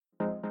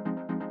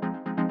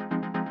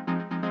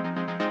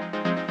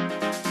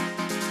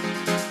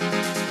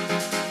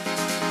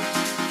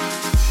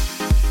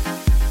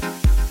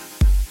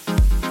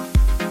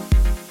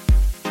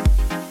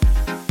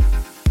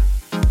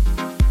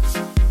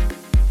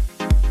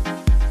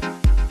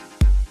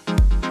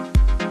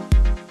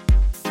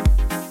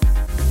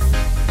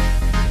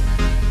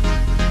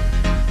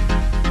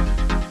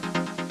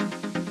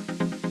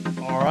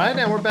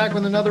we're back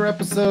with another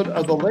episode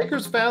of the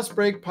Lakers Fast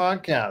Break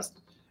podcast.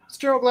 It's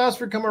Gerald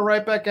Glassford coming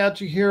right back at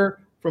you here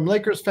from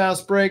Lakers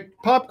Fast Break,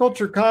 Pop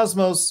Culture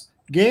Cosmos,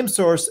 Game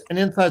Source, and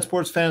Inside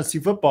Sports Fantasy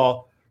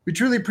Football. We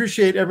truly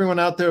appreciate everyone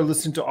out there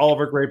listening to all of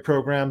our great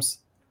programs.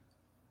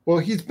 Well,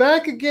 he's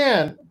back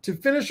again to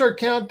finish our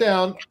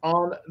countdown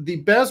on the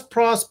best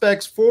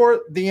prospects for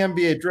the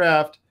NBA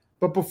draft.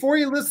 But before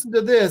you listen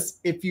to this,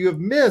 if you have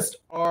missed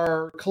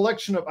our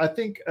collection of, I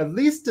think, at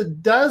least a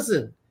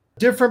dozen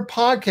different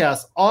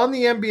podcasts on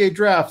the NBA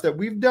draft that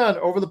we've done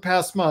over the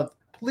past month,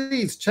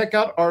 please check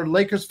out our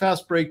Lakers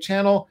Fast Break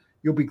channel.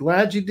 You'll be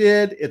glad you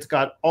did. It's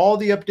got all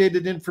the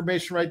updated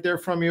information right there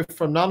from you,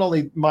 from not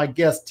only my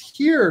guest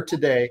here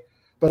today,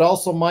 but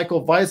also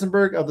Michael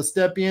Weisenberg of the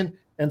Stepien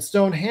and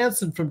Stone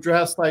Hansen from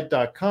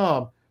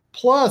DraftSite.com,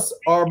 plus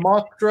our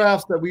mock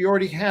drafts that we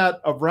already had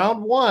of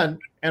round 1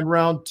 and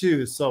round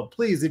 2. So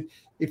please,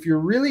 if you're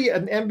really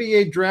an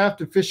NBA draft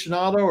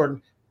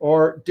aficionado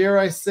or dare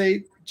I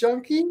say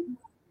junkie,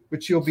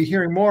 which you'll be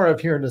hearing more of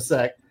here in a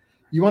sec,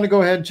 you want to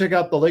go ahead and check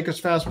out the Lakers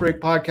Fast Break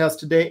podcast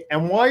today.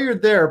 And while you're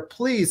there,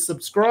 please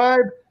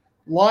subscribe,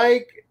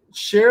 like,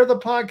 share the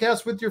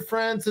podcast with your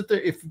friends.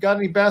 If you've got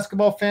any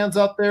basketball fans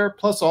out there,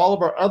 plus all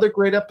of our other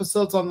great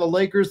episodes on the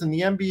Lakers and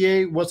the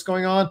NBA, what's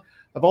going on.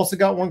 I've also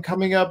got one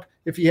coming up,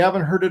 if you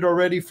haven't heard it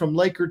already, from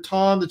Laker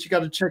Tom that you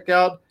got to check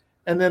out.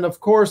 And then, of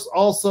course,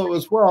 also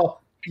as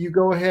well, you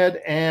go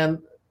ahead and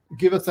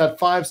give us that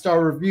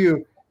 5-star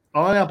review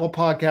on Apple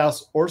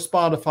Podcasts or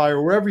Spotify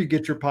or wherever you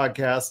get your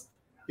podcasts.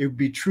 It would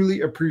be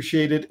truly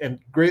appreciated and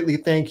greatly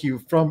thank you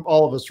from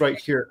all of us right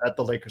here at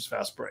the Lakers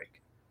Fast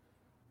Break.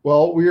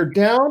 Well, we are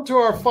down to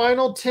our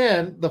final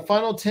 10, the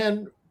final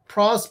 10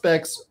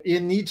 prospects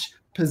in each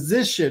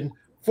position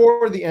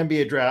for the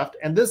NBA draft.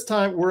 And this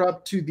time we're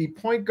up to the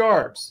point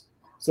guards.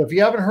 So if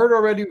you haven't heard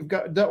already,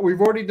 we've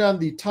already done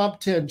the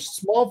top 10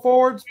 small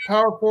forwards,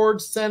 power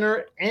forwards,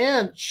 center,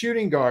 and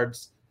shooting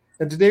guards.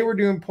 And today we're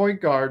doing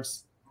point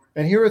guards.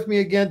 And here with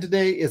me again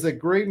today is a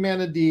great man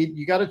indeed.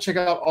 You got to check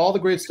out all the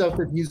great stuff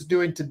that he's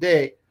doing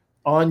today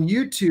on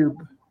YouTube,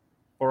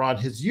 or on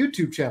his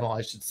YouTube channel,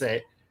 I should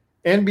say,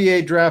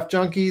 NBA Draft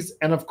Junkies,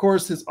 and of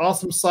course his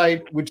awesome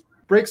site, which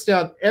breaks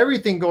down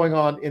everything going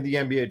on in the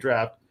NBA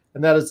draft,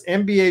 and that is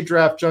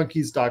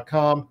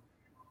NBADraftJunkies.com.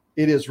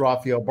 It is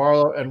Rafael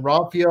Barlow. And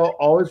Rafael,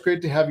 always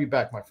great to have you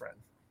back, my friend.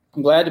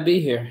 I'm glad to be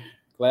here.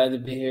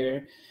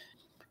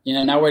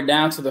 Now we're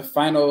down to the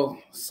final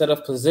set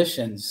of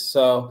positions,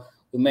 so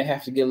we may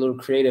have to get a little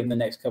creative in the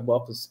next couple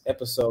of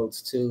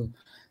episodes to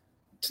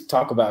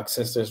talk about,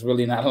 since there's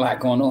really not a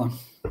lot going on.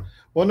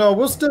 Well, no,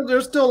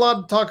 there's still a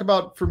lot to talk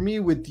about for me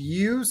with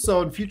you.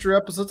 So in future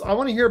episodes, I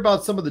want to hear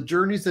about some of the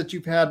journeys that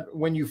you've had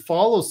when you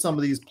follow some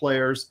of these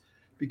players,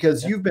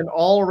 because you've been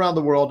all around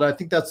the world. I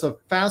think that's a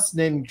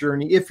fascinating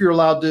journey, if you're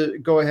allowed to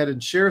go ahead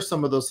and share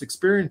some of those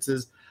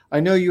experiences. I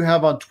know you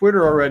have on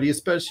Twitter already,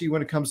 especially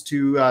when it comes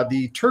to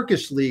the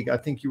Turkish League. I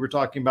think you were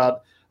talking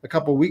about a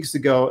couple of weeks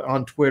ago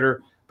on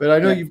Twitter. But I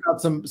know you've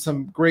got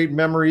some great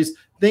memories,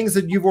 things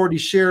that you've already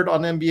shared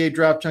on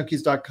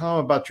NBADraftJunkies.com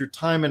about your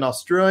time in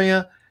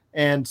Australia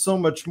and so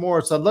much more.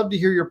 So I'd love to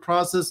hear your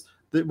process.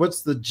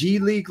 What's the G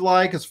League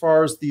like as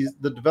far as the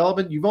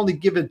development? You've only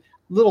given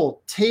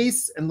little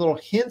tastes and little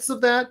hints of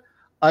that.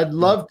 I'd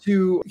love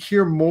to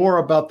hear more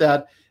about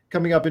that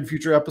coming up in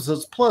future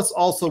episodes, plus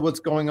also what's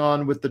going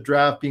on with the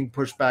draft being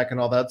pushed back and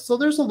all that. So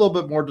there's a little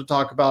bit more to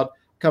talk about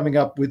coming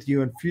up with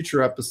you in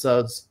future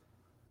episodes.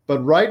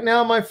 But right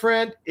now, my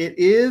friend, it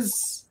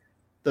is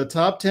the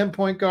top 10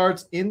 point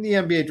guards in the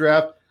NBA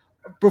draft.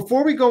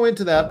 Before we go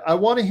into that, I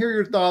want to hear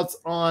your thoughts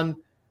on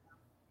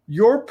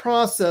your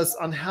process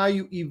on how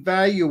you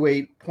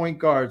evaluate point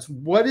guards.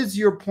 What is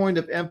your point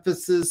of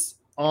emphasis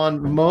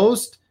on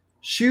most?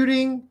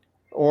 Shooting,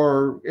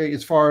 or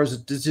as far as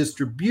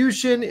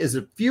distribution? Is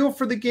it feel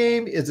for the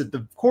game? Is it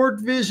the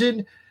court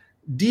vision?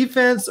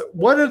 Defense?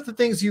 What are the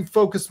things you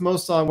focus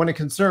most on when it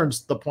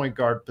concerns the point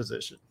guard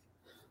position?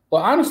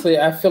 Well, honestly,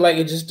 I feel like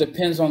it just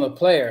depends on the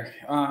player.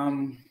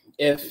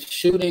 If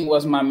shooting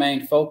was my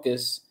main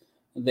focus,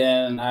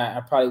 then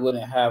I probably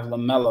wouldn't have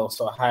LaMelo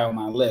so high on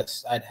my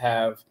list. I'd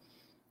have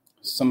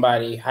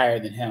somebody higher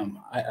than him.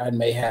 I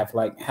may have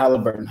like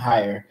Halliburton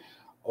higher.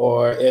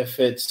 Or if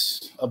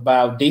it's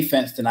about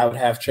defense, then I would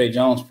have Trey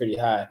Jones pretty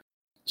high.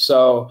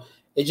 So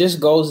it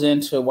just goes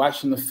into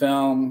watching the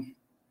film,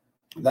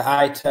 the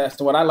eye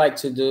test. What I like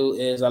to do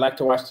is I like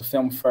to watch the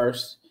film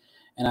first,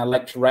 and I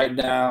like to write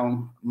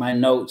down my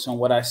notes on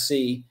what I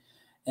see.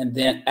 And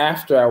then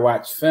after I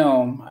watch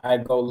film, I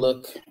go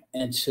look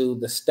into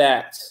the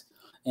stats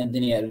and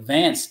then the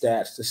advanced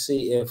stats to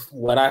see if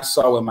what I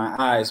saw with my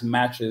eyes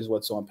matches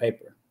what's on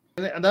paper.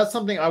 And that's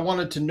something I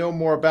wanted to know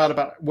more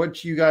about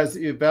what you guys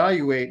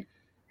evaluate,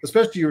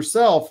 especially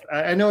yourself.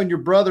 I know in your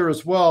brother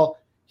as well.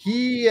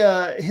 He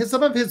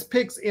some of his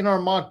picks in our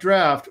mock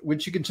draft,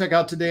 which you can check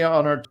out today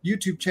on our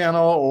YouTube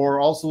channel, or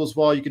also as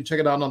well, you can check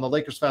it out on the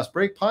Lakers Fast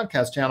Break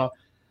podcast channel.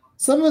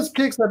 Some of his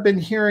picks I've been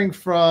hearing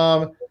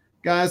from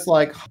guys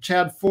like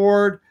Chad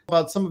Ford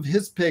about some of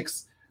his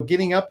picks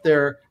getting up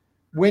there.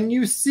 when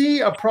you see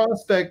a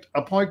prospect,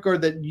 a point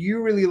guard that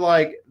you really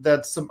like,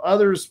 that some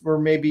others were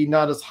maybe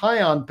not as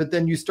high on, but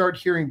then you start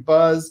hearing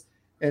buzz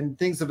and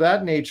things of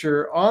that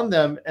nature on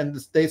them, and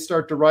they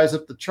start to rise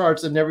up the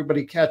charts and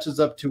everybody catches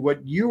up to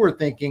what you were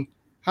thinking,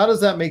 how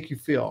does that make you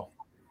feel?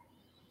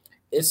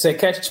 It's a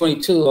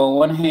catch-22. On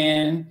one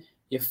hand,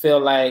 you feel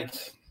like,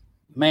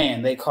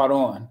 man, they caught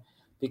on,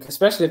 because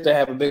especially if they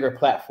have a bigger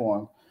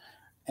platform.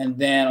 And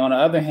then on the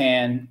other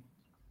hand,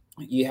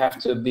 you have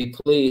to be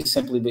pleased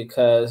simply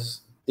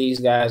because these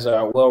guys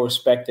are well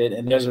respected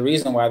and there's a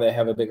reason why they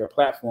have a bigger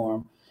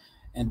platform.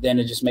 And then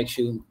it just makes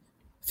you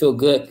feel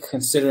good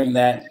considering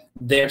that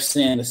they're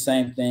seeing the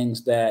same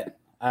things that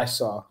I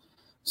saw.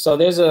 So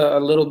there's a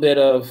little bit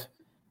of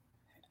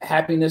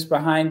happiness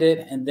behind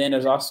it. And then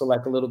there's also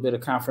like a little bit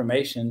of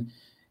confirmation,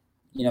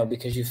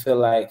 because you feel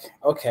like,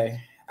 okay,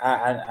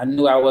 I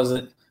knew I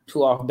wasn't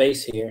too off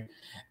base here.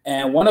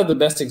 And one of the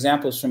best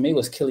examples for me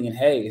was Killian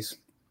Hayes.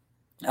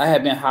 I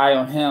had been high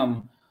on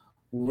him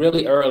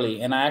really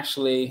early, and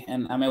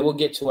we'll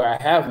get to where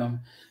I have him,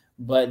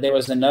 but there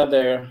was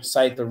another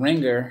site, The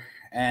Ringer,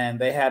 and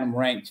they had him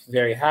ranked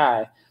very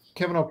high.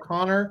 Kevin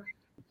O'Connor,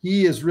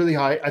 he is really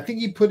high. I think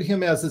he put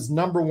him as his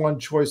number one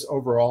choice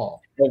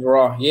overall.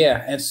 Overall,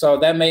 yeah. And so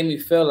that made me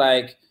feel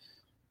like,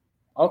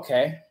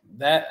 okay,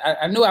 that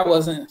I knew I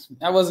wasn't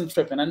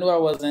tripping. I knew I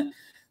wasn't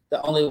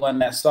the only one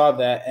that saw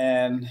that.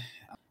 And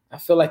I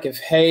feel like if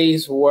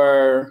Hayes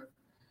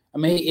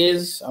he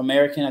is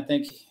American. I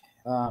think,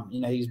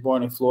 he's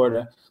born in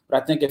Florida.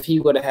 But I think if he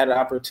would have had an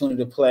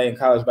opportunity to play in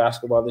college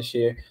basketball this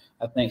year,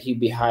 I think he'd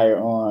be higher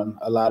on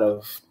a lot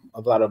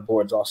of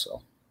boards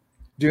also.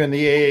 Doing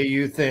the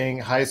AAU thing,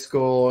 high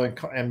school,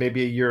 and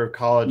maybe a year of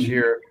college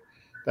here,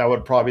 that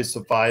would probably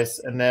suffice.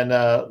 And then,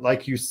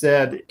 like you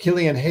said,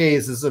 Killian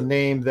Hayes is a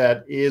name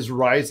that is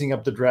rising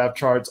up the draft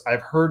charts.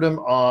 I've heard him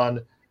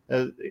on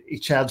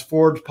Chad's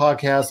Forge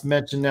podcast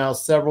mentioned now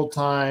several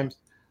times.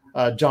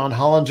 John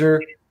Hollinger,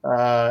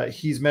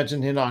 he's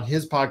mentioned him on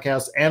his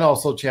podcast and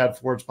also Chad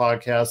Ford's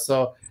podcast.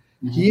 So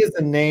he is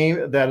a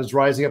name that is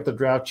rising up the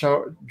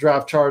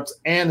draft charts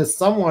and is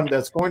someone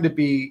that's going to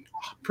be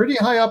pretty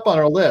high up on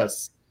our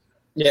list.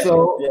 Yeah.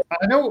 So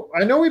I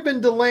know we've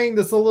been delaying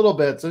this a little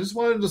bit, so I just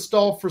wanted to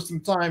stall for some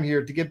time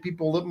here to get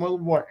people a little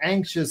more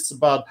anxious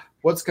about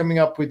what's coming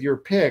up with your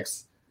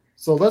picks.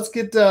 So let's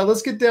get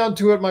down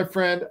to it, my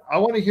friend. I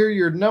want to hear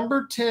your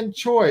number 10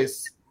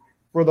 choice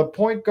for the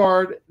point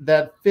guard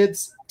that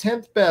fits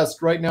 10th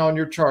best right now on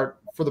your chart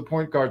for the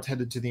point guards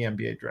headed to the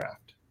NBA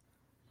draft.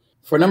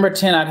 For number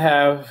 10, I'd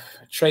have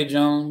Trey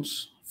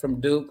Jones from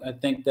Duke. I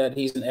think that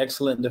he's an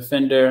excellent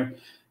defender.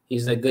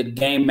 He's a good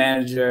game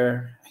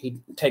manager.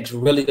 He takes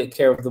really good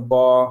care of the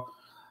ball.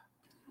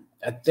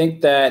 I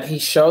think that he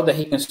showed that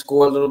he can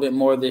score a little bit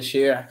more this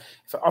year.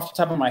 Off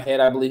the top of my head,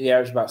 I believe he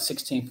averaged about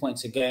 16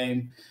 points a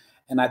game.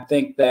 And I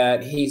think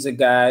that he's a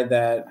guy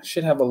that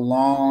should have a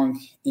long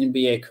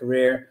NBA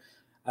career.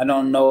 I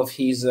don't know if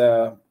he's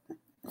a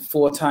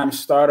full-time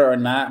starter or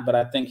not, but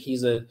I think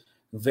he's a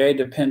very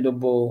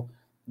dependable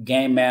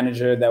game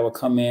manager that will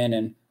come in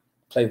and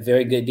play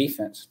very good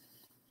defense.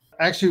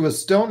 Actually, with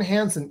Stone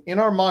Hansen in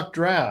our mock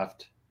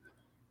draft,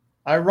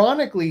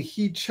 ironically,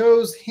 he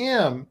chose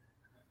him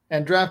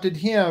and drafted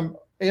him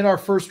in our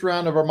first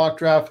round of our mock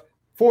draft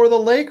for the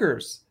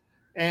Lakers.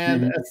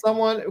 And as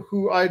someone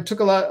who I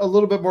took a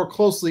little bit more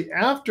closely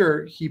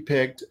after he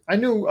picked, I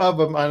knew of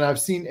him, and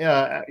I've seen,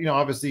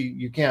 obviously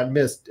you can't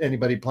miss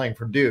anybody playing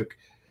for Duke.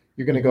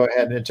 You're going to go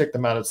ahead and check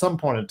them out at some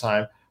point in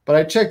time. But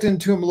I checked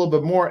into him a little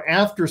bit more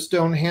after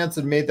Stone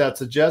Hansen made that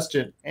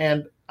suggestion,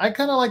 and I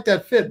kind of like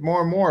that fit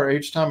more and more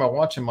each time I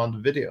watch him on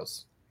the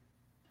videos.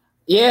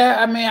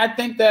 Yeah, I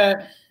think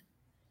that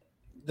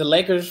the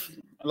Lakers,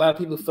 a lot of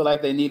people feel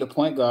like they need a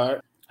point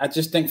guard. I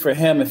just think for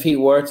him, if he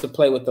were to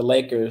play with the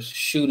Lakers,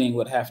 shooting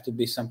would have to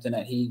be something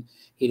that he'd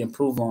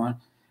improve on.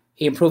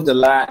 He improved a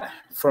lot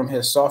from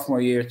his sophomore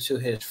year to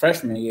his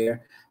freshman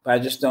year, but I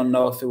just don't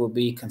know if it would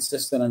be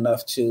consistent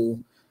enough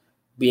to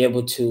be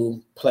able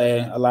to play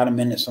a lot of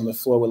minutes on the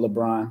floor with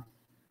LeBron.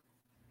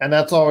 And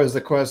that's always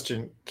the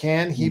question.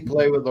 Can he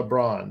play with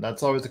LeBron?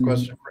 That's always the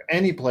question for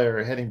any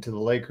player heading to the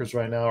Lakers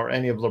right now or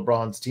any of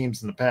LeBron's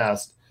teams in the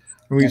past.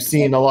 And we've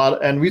seen a lot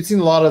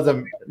of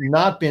them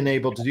not being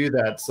able to do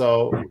that.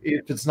 So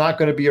if it's not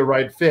going to be a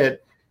right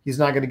fit, he's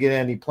not going to get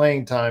any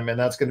playing time, and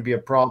that's going to be a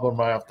problem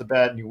right off the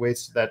bat, and you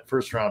wasted that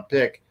first-round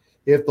pick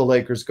if the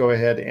Lakers go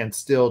ahead and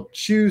still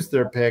choose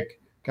their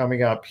pick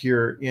coming up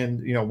here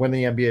in, when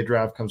the NBA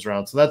draft comes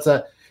around. So that's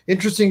a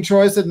interesting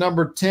choice at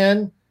number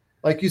 10.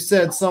 Like you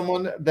said,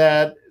 someone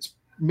that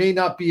may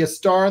not be a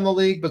star in the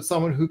league, but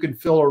someone who can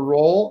fill a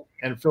role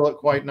and fill it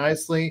quite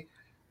nicely.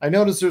 I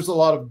noticed there's a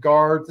lot of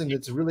guards, and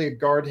it's really a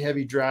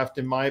guard-heavy draft,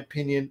 in my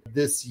opinion,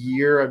 this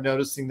year. I'm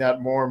noticing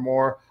that more and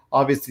more.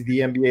 Obviously, the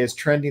NBA is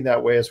trending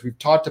that way, as we've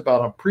talked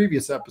about on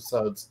previous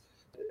episodes.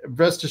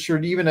 Rest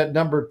assured, even at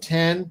number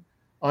 10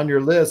 on your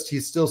list,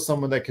 he's still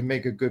someone that can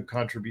make a good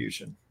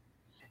contribution.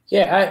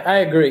 Yeah, I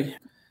agree.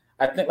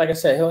 I think, like I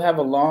said, he'll have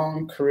a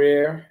long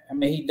career.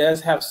 He does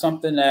have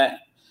something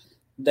that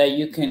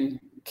you can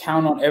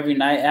count on every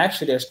night.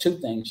 Actually, there's two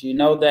things. You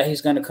know that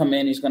he's going to come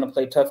in, he's going to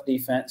play tough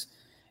defense,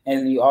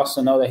 and you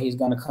also know that he's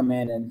going to come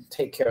in and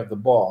take care of the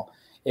ball.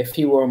 If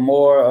he were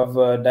more of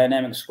a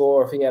dynamic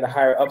scorer, if he had a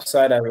higher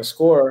upside as a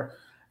scorer,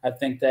 I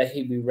think that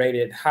he'd be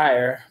rated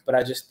higher. But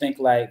I just think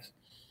like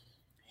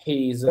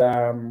he's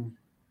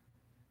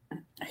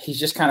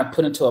just kind of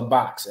put into a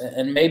box,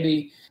 and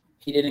maybe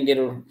he didn't get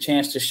a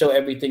chance to show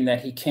everything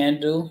that he can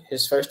do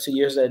his first 2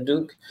 years at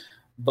Duke.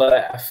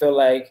 But I feel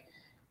like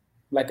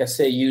I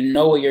said, you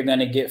know what you're going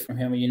to get from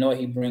him, and you know what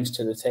he brings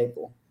to the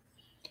table.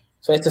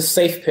 So it's a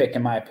safe pick,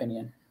 in my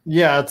opinion.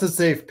 Yeah, it's a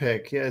safe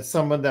pick. It's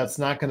someone that's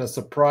not going to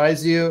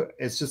surprise you.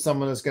 It's just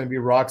someone that's going to be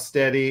rock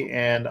steady.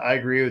 And I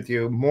agree with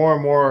you. More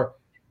and more,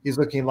 he's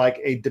looking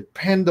like a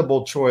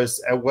dependable choice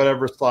at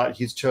whatever slot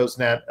he's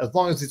chosen at, as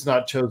long as he's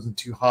not chosen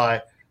too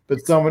high,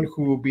 but someone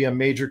who will be a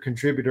major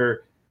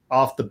contributor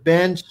off the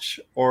bench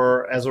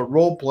or as a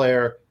role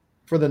player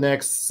for the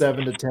next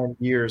 7 to 10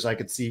 years, I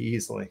could see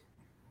easily.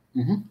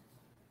 Mm-hmm.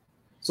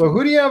 So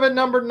who do you have at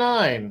number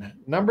 9?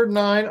 Number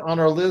 9 on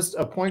our list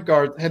of point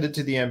guards headed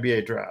to the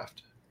NBA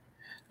draft.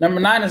 Number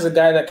 9 is a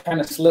guy that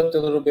kind of slipped a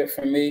little bit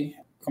for me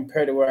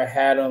compared to where I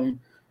had him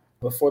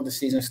before the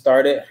season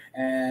started.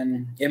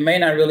 And it may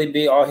not really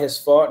be all his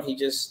fault. He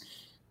just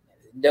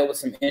dealt with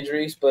some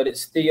injuries, but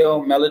it's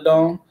Theo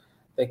Maledon,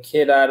 the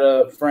kid out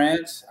of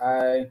France.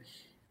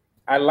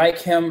 I like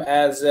him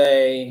as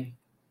a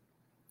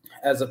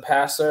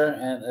passer,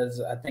 and as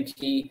I think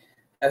he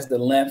has the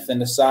length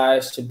and the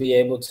size to be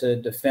able to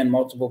defend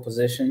multiple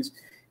positions.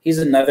 He's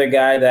another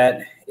guy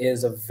that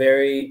is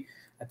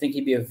I think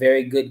he'd be a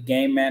very good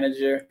game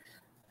manager.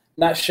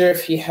 Not sure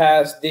if he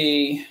has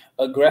the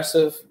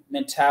aggressive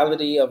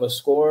mentality of a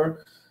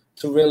scorer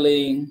to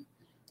really,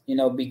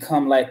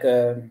 become like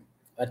a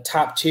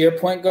top tier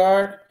point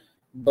guard.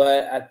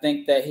 But I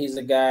think that he's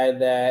a guy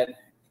that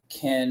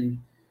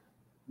can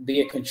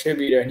be a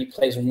contributor, and he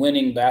plays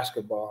winning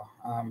basketball.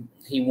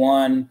 He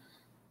won,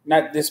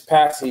 not this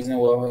past season,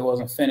 well, it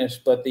wasn't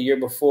finished, but the year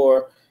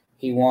before,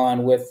 he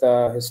won with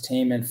his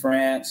team in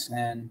France,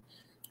 and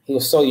he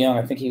was so young.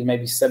 I think he was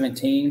maybe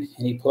 17,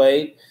 and he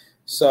played.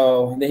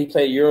 So then he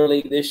played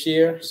EuroLeague this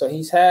year. So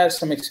he's had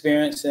some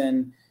experience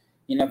in,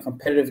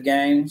 competitive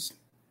games.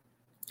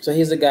 So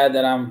he's a guy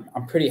that I'm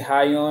pretty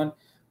high on.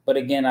 But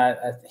again,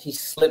 he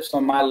slips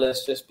on my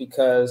list just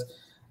because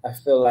I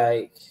feel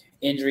like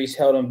injuries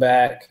held him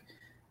back.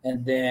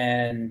 And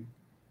then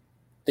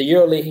the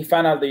EuroLeague, he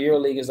found out the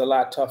EuroLeague is a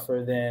lot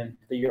tougher than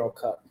the Euro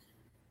Cup.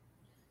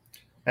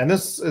 And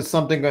this is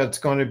something that's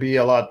going to be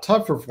a lot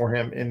tougher for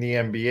him in the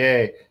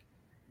NBA,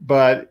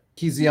 but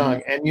he's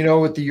young. Mm-hmm.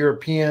 And, with the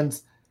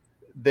Europeans,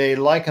 they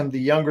like him, the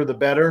younger, the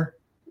better,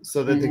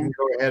 so that they can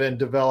go ahead and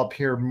develop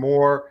here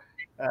more.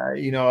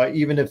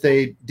 Even if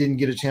they didn't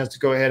get a chance to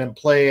go ahead and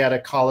play at a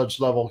college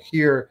level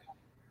here,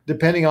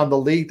 depending on the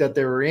league that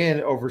they were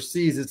in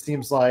overseas, it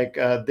seems like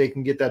they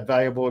can get that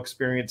valuable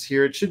experience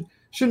here. It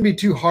shouldn't be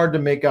too hard to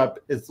make up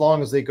as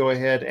long as they go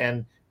ahead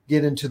and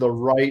get into the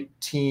right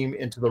team,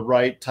 into the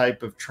right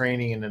type of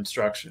training and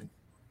instruction.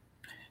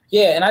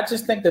 Yeah, and I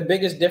just think the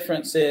biggest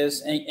difference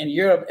is in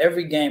Europe,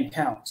 every game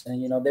counts.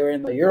 And, they were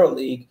in the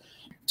EuroLeague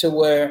to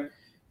where,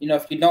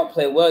 if you don't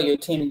play well, your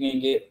team can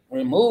get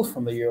removed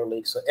from the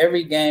EuroLeague. So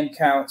every game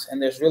counts,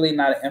 and there's really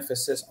not an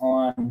emphasis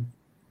on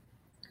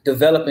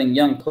developing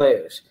young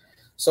players.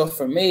 So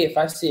for me, if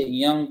I see a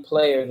young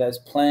player that's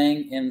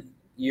playing in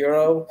the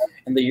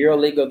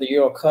EuroLeague or the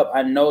Euro Cup,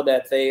 I know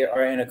that they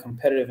are in a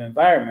competitive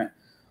environment.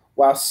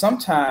 While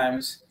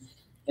sometimes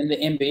in the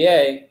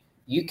NBA,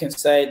 you can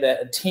say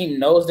that a team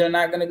knows they're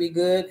not going to be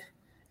good,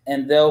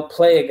 and they'll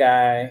play a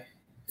guy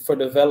for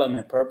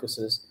development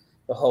purposes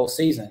the whole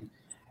season.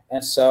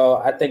 And so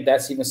I think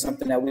that's even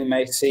something that we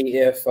may see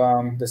if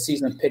the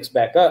season picks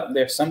back up.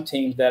 There's some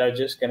teams that are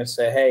just going to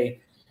say, hey,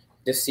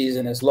 this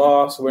season is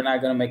lost. We're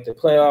not going to make the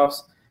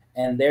playoffs.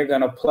 And they're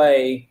going to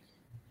play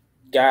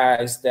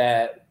guys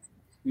that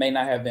may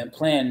not have been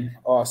playing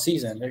all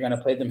season. They're going to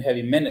play them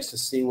heavy minutes to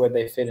see where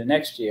they fit in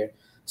next year.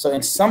 So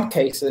in some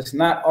cases,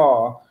 not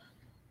all,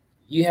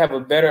 you have a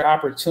better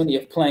opportunity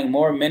of playing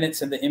more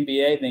minutes in the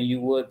NBA than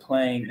you would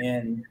playing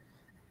in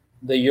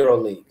the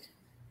EuroLeague.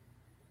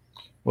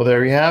 Well,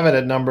 there you have it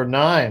at number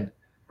 9.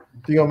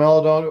 Theo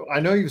Maledon, I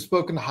know you've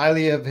spoken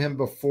highly of him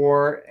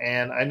before,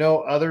 and I know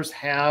others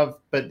have,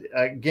 but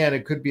again,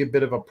 it could be a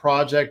bit of a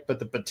project, but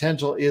the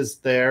potential is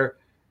there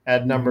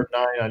at number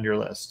 9 on your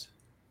list.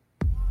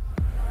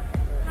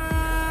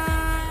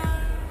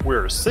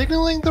 We're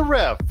signaling the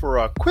ref for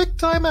a quick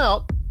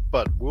timeout,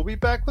 but we'll be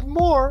back with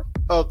more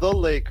of the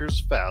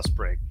Lakers Fast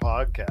Break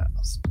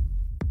podcast.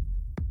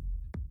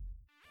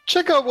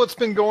 Check out what's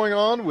been going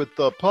on with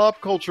the Pop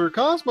Culture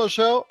Cosmos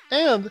Show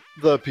and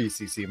the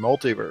PCC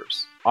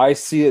Multiverse. I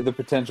see the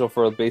potential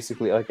for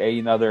basically like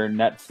another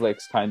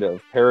Netflix kind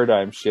of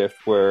paradigm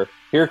shift where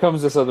here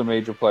comes this other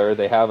major player.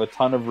 They have a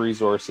ton of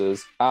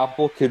resources.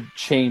 Apple could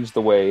change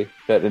the way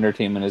that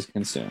entertainment is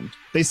consumed.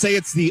 They say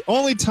it's the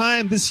only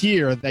time this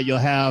year that you'll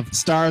have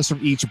stars from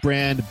each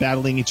brand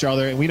battling each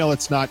other, and we know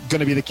it's not going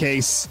to be the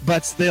case,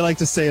 but they like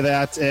to say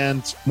that,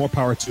 and more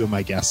power to them,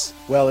 I guess.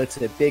 Well, it's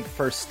a big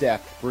first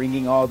step,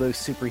 bringing all those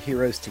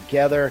superheroes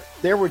together.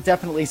 There were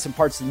definitely some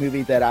parts of the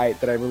movie that I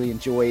really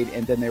enjoyed,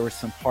 and then there were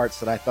some parts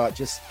that I thought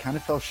just kind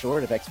of fell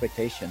short of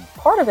expectation.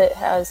 Part of it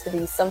has to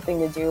be something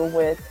to do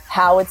with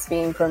how it's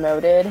being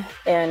promoted,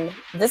 and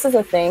this is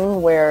a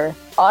thing where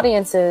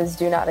audiences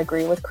do not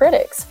agree with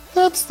critics.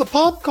 That's the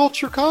Pop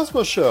Culture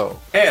Cosmos Show.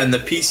 And the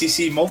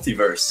PCC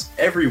Multiverse,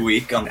 every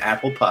week on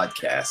Apple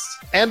Podcasts.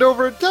 And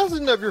over a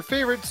dozen of your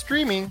favorite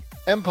streaming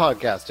and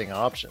podcasting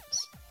options.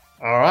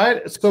 All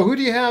right, so who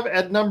do you have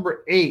at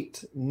number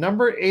 8?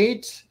 Number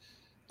 8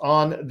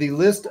 on the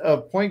list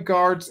of point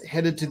guards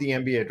headed to the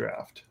NBA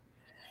draft.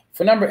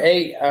 For number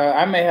 8,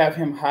 I may have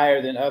him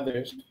higher than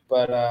others,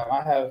 but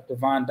I have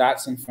Devon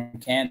Dotson from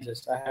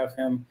Kansas. I have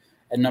him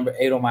at number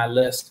 8 on my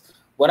list.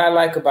 What I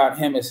like about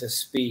him is his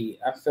speed.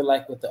 I feel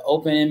like with the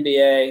open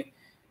NBA,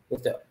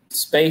 with the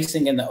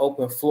spacing and the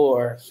open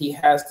floor, he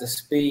has the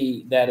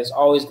speed that is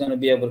always going to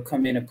be able to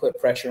come in and put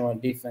pressure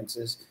on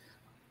defenses.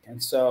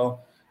 And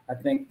so I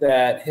think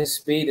that his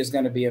speed is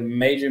going to be a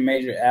major,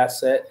 major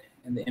asset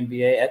in the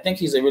NBA. I think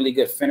he's a really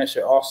good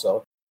finisher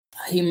also.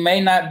 He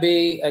may not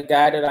be a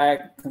guy that I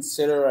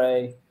consider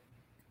a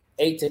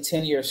 8 to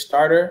 10 year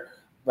starter,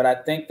 but I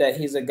think that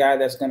he's a guy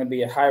that's going to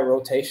be a high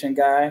rotation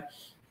guy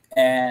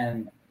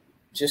and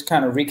just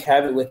kind of wreak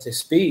havoc with his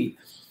speed.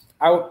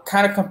 I would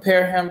kind of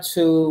compare him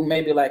to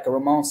maybe like a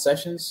Ramon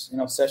Sessions. You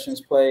know,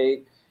 Sessions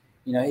played,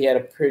 you know, he had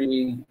a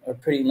pretty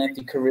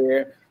lengthy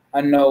career.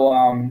 I know,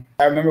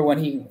 I remember when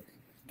he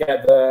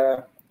got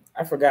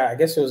I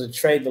guess it was a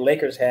trade the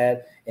Lakers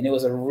had, and it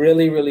was a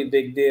really, really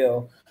big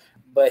deal,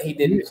 but he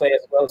didn't play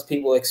as well as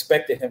people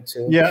expected him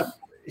to. Yeah,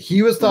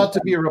 he was thought to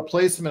be a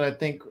replacement, I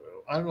think.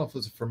 I don't know if it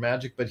was for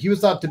Magic, but he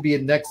was thought to be a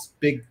next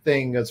big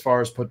thing as far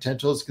as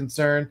potential is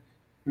concerned.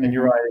 And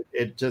you're right,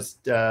 it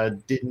just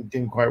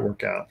didn't quite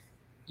work out.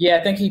 Yeah,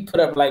 I think he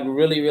put up like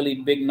really, really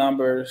big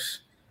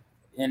numbers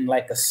in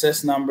like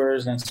assist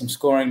numbers and some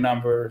scoring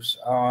numbers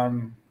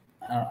on,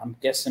 I'm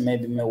guessing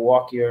maybe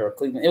Milwaukee or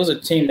Cleveland. It was a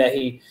team that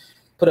he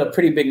put up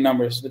pretty big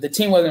numbers, but the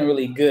team wasn't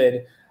really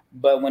good.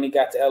 But when he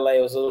got to LA,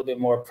 it was a little bit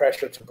more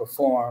pressure to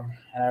perform.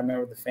 And I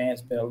remember the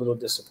fans being a little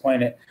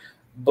disappointed.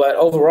 But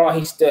overall,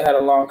 he still had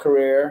a long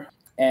career.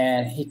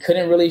 And he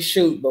couldn't really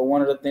shoot, but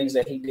one of the things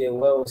that he did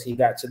well was he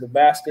got to the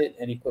basket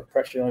and he put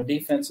pressure on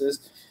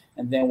defenses.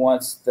 And then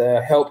once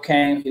the help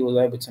came, he was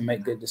able to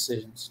make good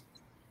decisions.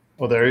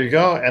 Well, there you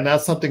go. And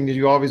that's something that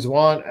you always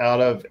want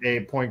out of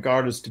a point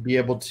guard, is to be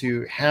able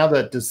to have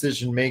that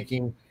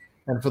decision-making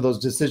and for those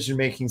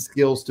decision-making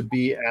skills to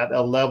be at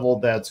a level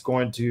that's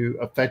going to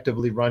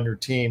effectively run your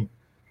team.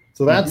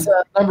 So that's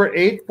number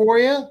 8 for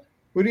you.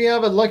 Who do you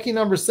have at lucky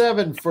number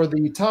 7 for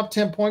the top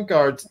 10 point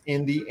guards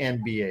in the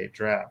NBA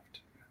draft?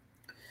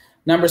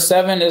 Number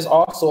 7 is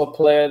also a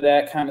player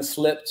that kind of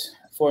slipped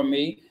for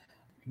me,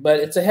 but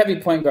it's a heavy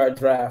point guard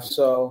draft.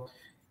 So,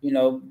 you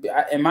know,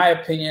 in my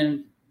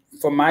opinion,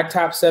 for my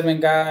top 7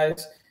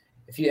 guys,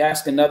 if you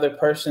ask another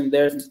person,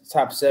 their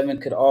top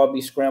 7 could all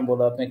be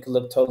scrambled up and could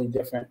look totally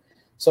different.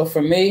 So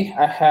for me,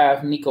 I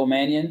have Nico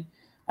Mannion.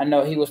 I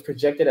know he was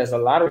projected as a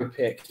lottery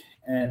pick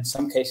in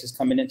some cases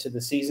coming into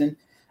the season.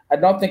 I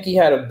don't think he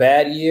had a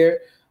bad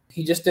year.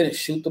 He just didn't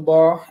shoot the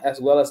ball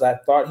as well as I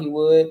thought he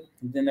would.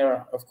 And then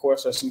there, of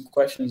course, are some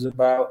questions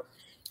about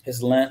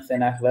his length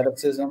and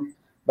athleticism.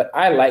 But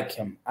I like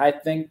him. I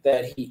think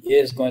that he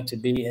is going to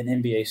be an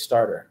NBA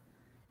starter.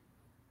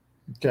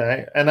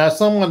 Okay. And as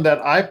someone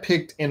that I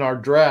picked in our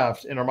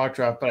mock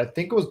draft, but I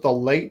think it was the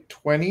late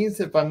 20s,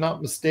 if I'm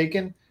not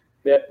mistaken.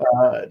 Yep.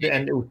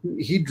 And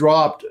he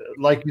dropped,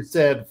 like you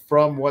said,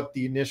 from what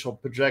the initial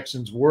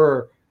projections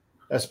were,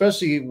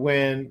 especially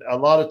when a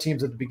lot of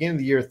teams at the beginning of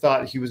the year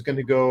thought he was going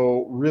to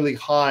go really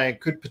high and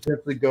could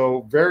potentially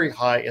go very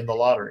high in the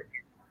lottery.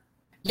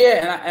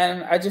 Yeah,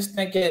 and I just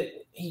think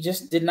he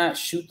just did not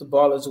shoot the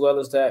ball as well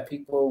as that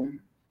people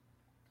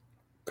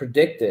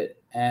predicted.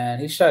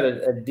 And he shot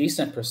a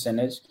decent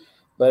percentage,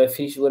 but if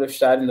he would have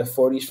shot in the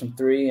 40s from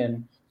 3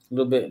 and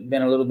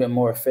been a little bit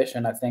more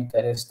efficient, I think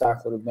that his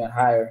stock would have been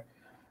higher.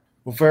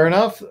 Well, fair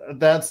enough.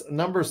 That's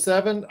number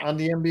 7 on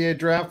the NBA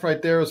draft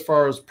right there as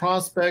far as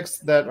prospects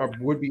that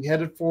would be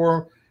headed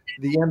for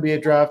the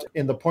NBA draft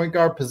in the point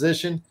guard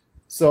position.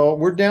 So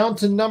we're down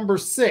to number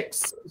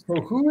 6.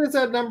 So who is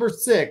at number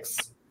 6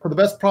 for the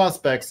best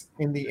prospects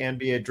in the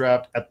NBA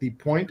draft at the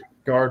point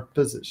guard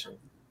position?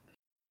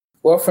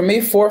 Well, for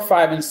me, 4,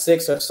 5, and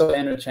 6 are so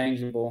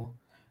interchangeable.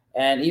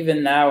 And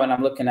even now, when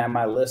I'm looking at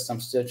my list, I'm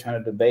still trying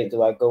to debate,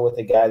 do I go with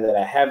the guy that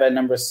I have at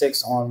number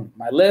 6 on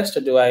my list,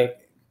 or do I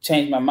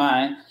change my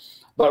mind?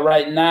 But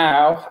right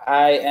now,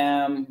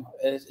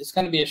 it's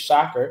going to be a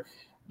shocker,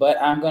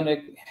 but I'm going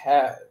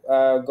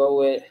to go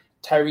with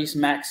Tyrese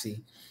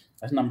Maxey.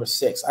 as number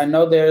 6. I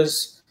know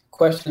there's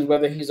questions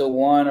whether he's a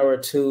 1 or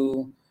a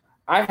 2.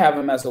 I have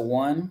him as a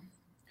 1.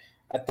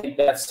 I think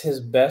that's his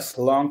best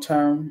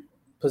long-term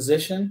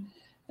position.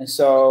 And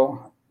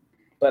so,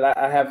 but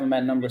I have him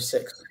at number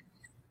 6.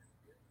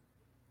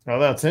 Now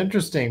that's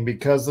interesting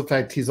because the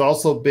fact he's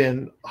also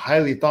been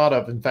highly thought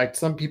of. In fact,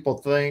 some people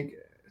think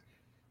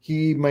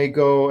he may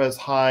go as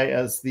high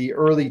as the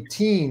early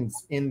teens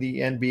in the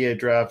NBA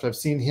draft. I've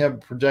seen him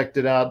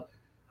projected out,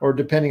 or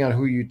depending on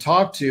who you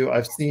talk to,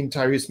 I've seen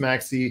Tyrese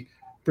Maxey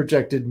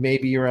projected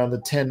maybe around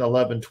the 10,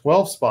 11,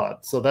 12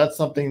 spot. So that's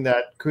something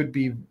that could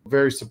be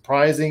very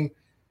surprising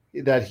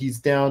that he's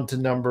down to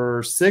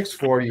number 6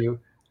 for you.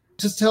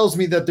 Just tells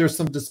me that there's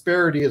some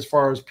disparity as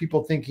far as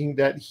people thinking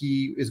that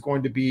he is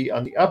going to be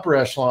on the upper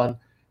echelon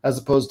as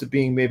opposed to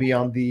being maybe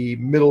on the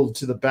middle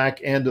to the back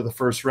end of the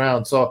first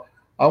round. So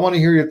I want to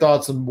hear your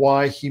thoughts on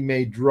why he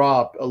may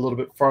drop a little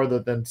bit farther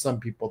than some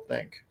people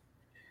think.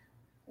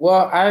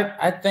 Well,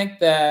 I think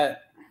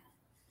that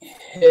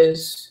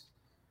his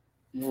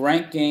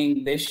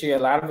ranking this year, a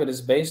lot of it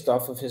is based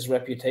off of his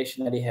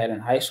reputation that he had in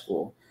high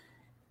school.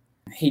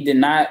 He did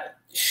not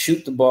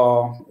shoot the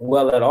ball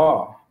well at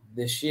all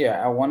this year.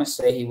 I want to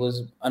say he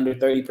was under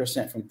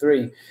 30% from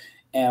 3.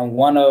 And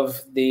one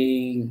of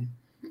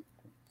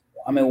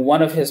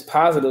his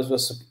positives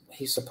was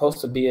he's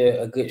supposed to be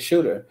a good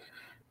shooter.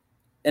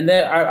 And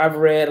then I've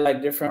read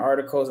like different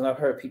articles and I've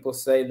heard people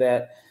say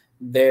that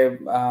they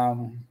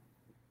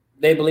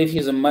believe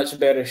he's a much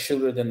better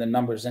shooter than the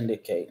numbers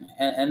indicate.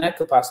 And that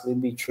could possibly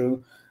be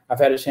true. I've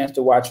had a chance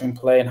to watch him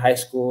play in high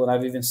school, and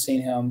I've even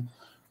seen him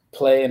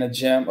play in a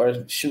gym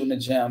or shoot in a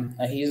gym.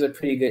 And he's a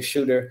pretty good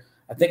shooter.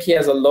 I think he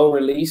has a low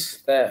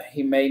release that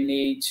he may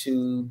need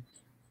to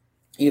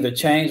either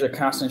change or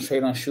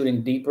concentrate on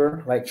shooting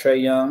deeper like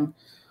Trae Young.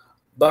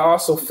 But I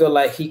also feel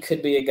like he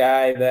could be a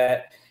guy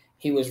that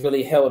he was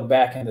really held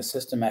back in the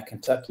system at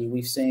Kentucky.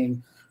 We've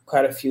seen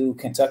quite a few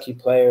Kentucky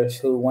players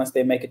who, once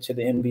they make it to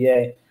the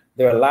NBA,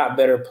 they're a lot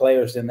better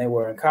players than they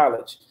were in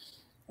college.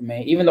 I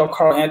mean, even though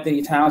Karl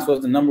Anthony Towns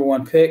was the number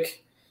 1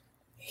 pick,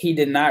 he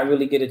did not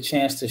really get a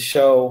chance to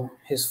show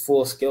his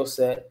full skill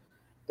set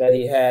that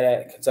he had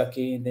at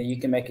Kentucky. Then you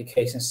can make a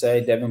case and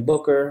say Devin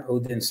Booker, who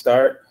didn't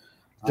start.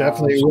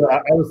 Definitely.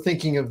 I was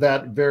thinking of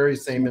that very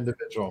same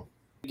individual.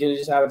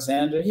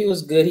 Gilgeous-Alexander, he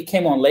was good. He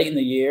came on late in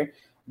the year,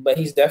 but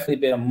he's definitely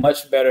been a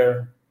much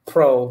better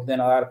pro than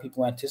a lot of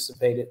people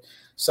anticipated.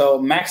 So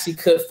Maxey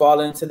could fall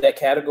into that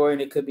category,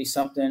 and it could be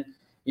something,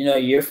 a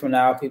year from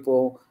now,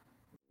 people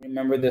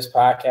remember this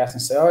podcast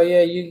and say, oh,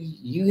 yeah,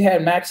 you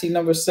had Maxey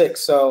number 6.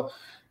 So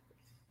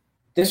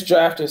this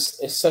draft is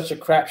such a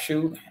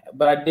crapshoot,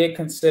 but I did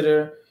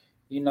consider,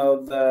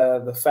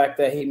 the fact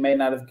that he may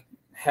not have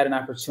had an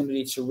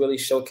opportunity to really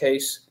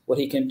showcase what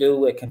he can do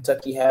with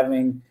Kentucky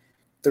having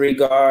 3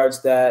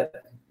 guards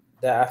that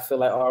I feel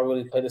like all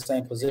really play the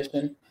same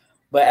position.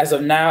 But as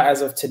of now,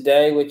 as of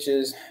today, which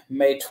is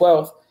May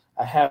 12th,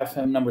 I have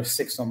him number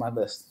 6 on my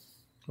list.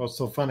 Well, it's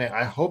so funny.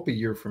 I hope a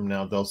year from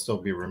now they'll still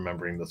be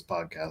remembering this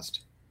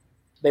podcast.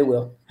 They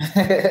will.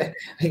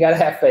 You got to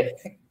have faith.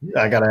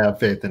 I got to have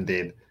faith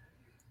indeed.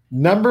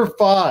 Number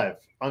 5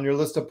 on your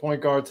list of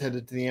point guards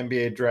headed to the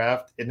NBA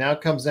draft. It now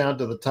comes down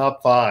to the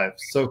top 5.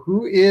 So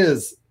who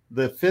is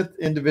the 5th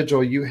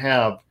individual you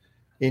have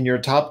in your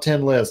top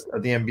 10 list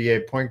of the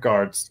NBA point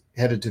guards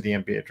headed to the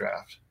NBA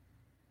draft?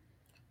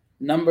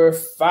 Number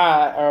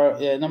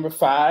 5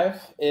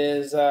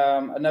 is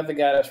another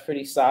guy that's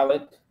pretty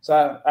solid.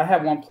 So I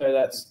have one player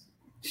that's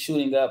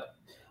shooting up.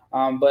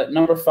 But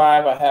number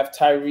 5, I have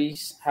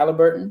Tyrese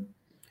Halliburton.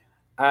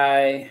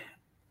 I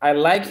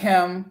like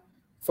him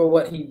for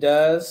what he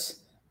does,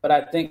 but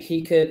I think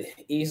he could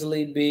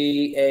easily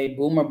be a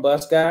boom or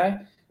bust guy.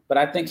 But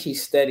I think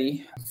he's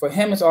steady. For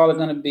him, it's all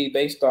going to be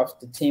based off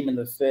the team and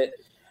the fit.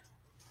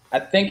 I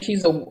think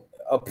he's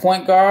a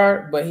point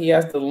guard, but he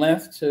has the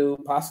length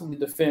to possibly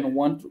defend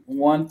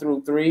 1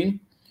 through 3.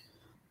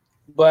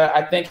 But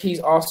I think he's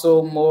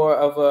also more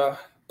of a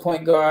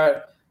point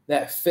guard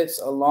that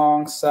fits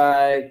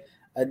alongside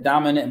a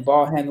dominant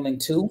ball handling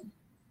 2.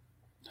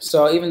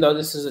 So even though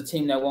this is a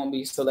team that won't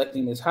be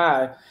selecting this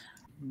high,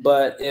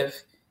 but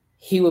if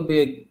he would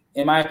be,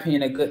 in my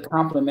opinion, a good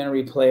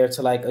complementary player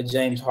to like a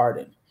James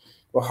Harden,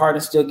 where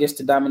Harden still gets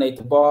to dominate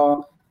the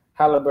ball,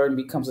 Halliburton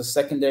becomes a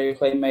secondary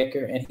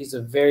playmaker, and he's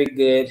a very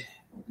good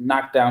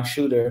knockdown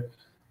shooter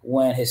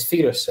when his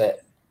feet are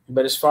set.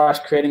 But as far as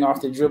creating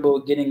off the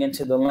dribble, getting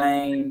into the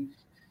lane,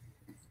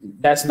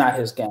 that's not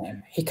his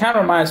game. He kind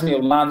of reminds me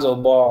of Lonzo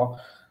Ball,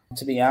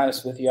 to be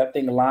honest with you. I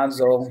think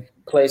Lonzo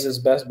plays his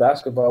best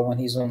basketball when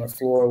he's on the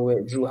floor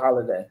with Drew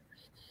Holiday.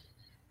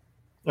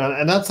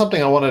 And that's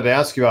something I wanted to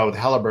ask you about with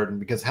Halliburton,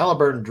 because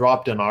Halliburton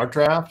dropped in our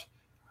draft,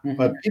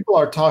 but people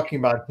are talking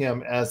about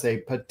him as a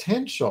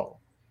potential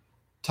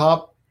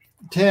top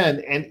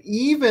 10 and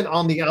even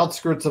on the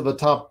outskirts of the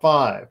top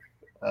 5.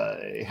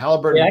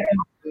 Halliburton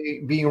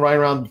being right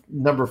around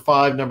number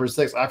 5, number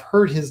 6. I've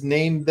heard his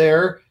name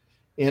there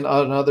on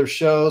other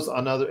shows,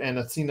 and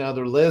I've seen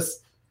other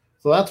lists.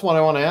 So that's what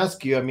I want to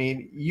ask you. I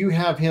mean, you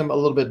have him a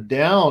little bit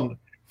down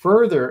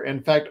further.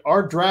 In fact,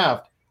 our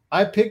draft,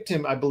 I picked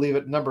him, I believe,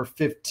 at number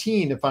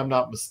 15, if I'm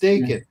not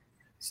mistaken.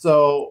 Mm-hmm.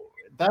 So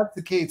that's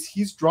the case.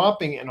 He's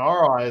dropping in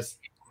our eyes.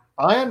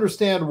 I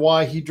understand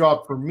why he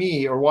dropped for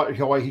me, or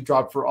why he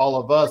dropped for all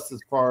of us, as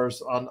far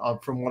as on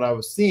from what I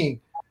was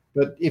seeing.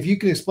 But if you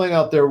can explain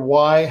out there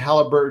why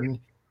Haliburton,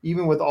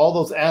 even with all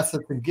those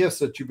assets and gifts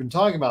that you've been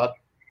talking about,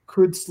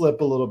 could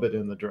slip a little bit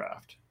in the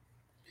draft.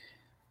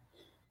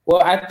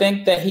 Well, I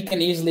think that he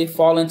can easily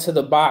fall into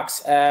the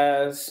box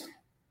as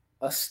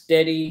a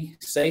steady,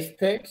 safe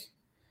pick.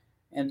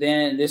 And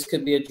then this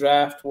could be a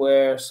draft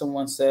where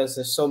someone says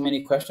there's so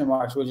many question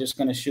marks, we're just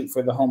going to shoot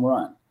for the home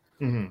run.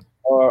 Mm-hmm.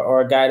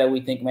 Or a guy that we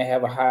think may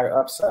have a higher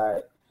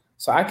upside.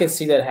 So I could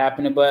see that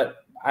happening, but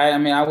I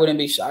wouldn't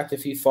be shocked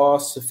if he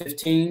falls to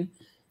 15,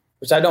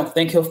 which I don't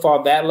think he'll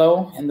fall that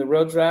low in the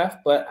real draft,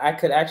 but I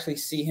could actually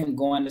see him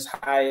going as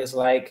high as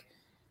like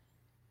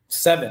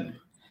 7.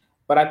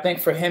 But I think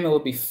for him, it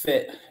would be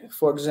fit.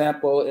 For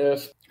example,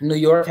 if New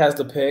York has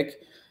the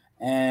pick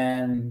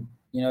and,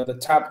 the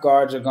top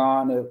guards are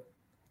gone,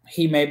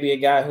 he may be a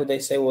guy who they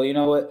say, well, you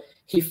know what?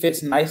 He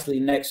fits nicely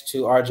next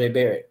to RJ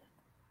Barrett.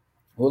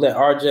 We'll let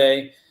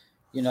RJ,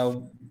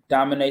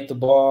 dominate the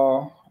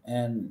ball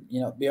and,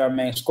 be our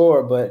main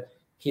scorer, but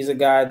he's a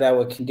guy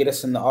that can get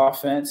us in the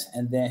offense,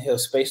 and then he'll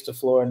space the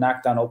floor and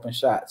knock down open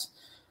shots.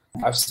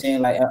 I've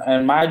seen, like,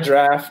 in my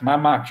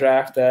mock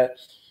draft that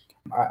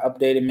I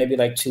updated maybe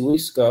like 2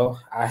 weeks ago,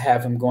 I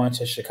have him going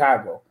to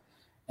Chicago.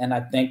 And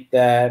I think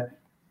that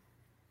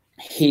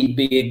he'd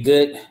be a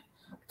good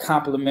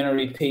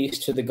complementary piece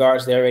to the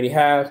guards they already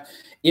have.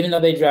 Even though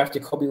they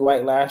drafted Kobe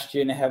White last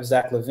year and they have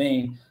Zach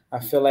LaVine, I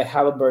feel like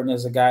Haliburton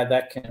is a guy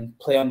that can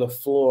play on the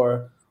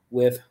floor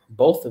with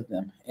both of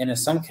them, and in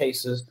some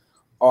cases,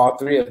 all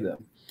 3 of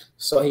them.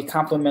 So he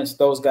complements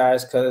those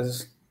guys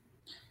because,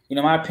 in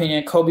my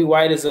opinion, Kobe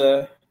White he's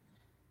a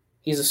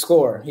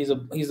scorer. He's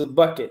a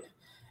bucket,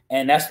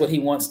 and that's what he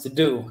wants to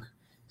do.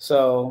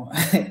 So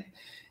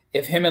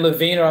if him and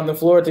LaVine are on the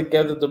floor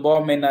together, the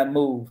ball may not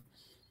move,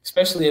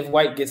 especially if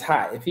White gets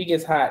hot. If he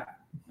gets hot,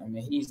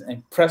 he's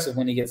impressive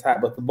when he gets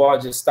hot, but the ball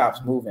just stops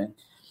moving.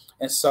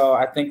 And so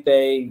I think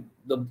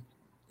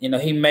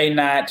he may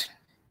not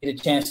get a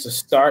chance to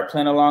start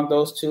playing along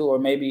those 2, or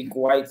maybe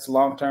White's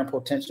long-term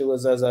potential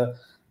is as a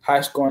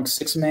high-scoring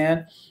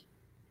 6-man.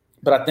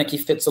 But I think he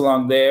fits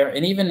along there.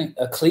 And even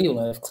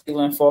Cleveland, if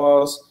Cleveland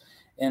falls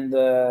in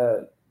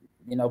the,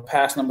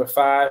 pass number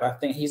 5, I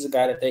think he's a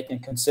guy that they can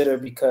consider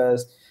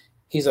because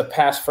he's a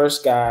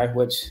pass-first guy,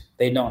 which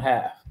they don't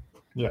have.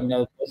 Yeah.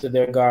 Both of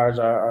their guards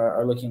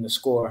are looking to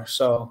score.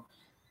 So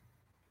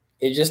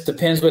it just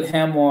depends with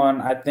him on,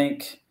 I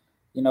think,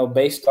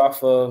 based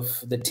off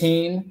of the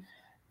team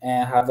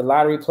and how the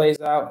lottery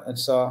plays out. And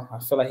so I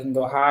feel like he can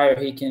go higher.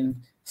 He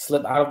can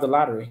slip out of the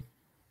lottery.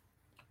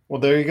 Well,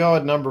 there you go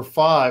at number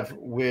 5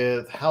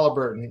 with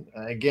Haliburton.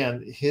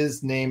 Again,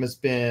 his name has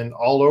been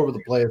all over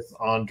the place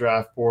on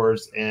draft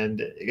boards,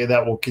 and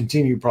that will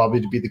continue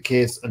probably to be the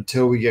case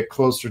until we get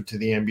closer to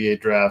the NBA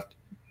draft.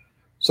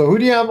 So who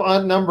do you have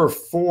on number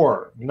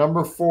 4?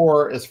 Number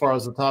 4, as far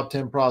as the top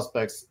 10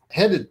 prospects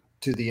headed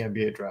to the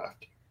NBA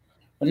draft.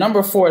 Well,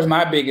 number 4 is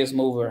my biggest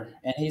mover,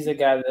 and he's a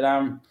guy that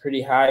I'm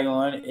pretty high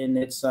on, and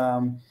it's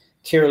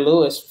Kira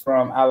Lewis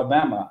from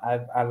Alabama.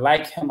 I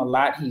like him a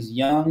lot. He's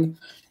young.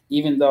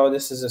 Even though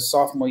this is a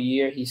sophomore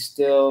year, he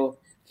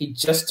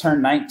just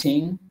turned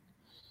 19.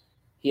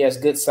 He has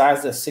good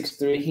size at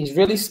 6'3". He's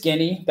really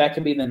skinny. That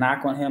could be the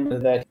knock on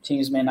him, that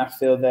teams may not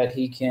feel that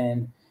he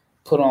can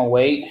put on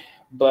weight.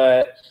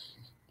 But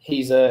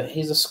he's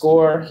a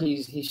scorer.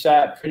 He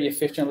shot pretty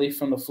efficiently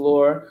from the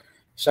floor.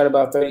 Shot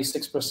about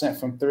 36%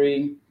 from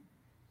 3.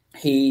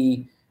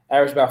 He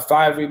averaged about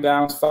 5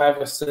 rebounds, 5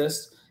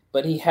 assists.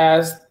 But he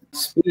has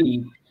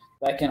speed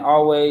that can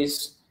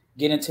always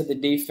get into the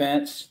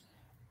defense.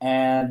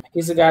 And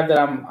he's a guy that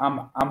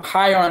I'm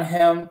higher on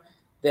him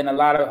than a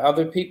lot of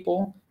other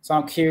people. So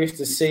I'm curious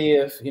to see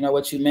if,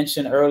 what you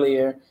mentioned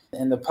earlier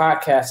in the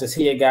podcast, is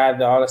he a guy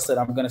that all of a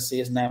sudden I'm going to see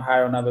his name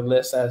higher on other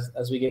lists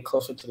as we get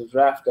closer to the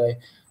draft day.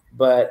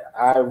 But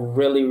I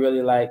really,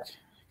 really like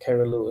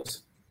Kira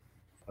Lewis.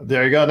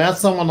 There you go. And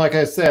that's someone, like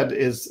I said,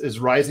 is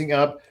rising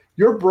up.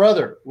 Your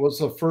brother was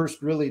the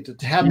first really to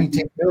have me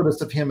take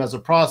notice of him as a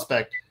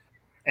prospect.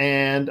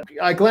 And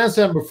I glanced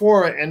at him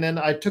before, and then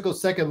I took a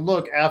second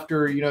look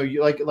after,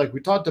 like we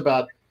talked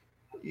about,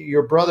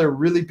 your brother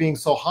really being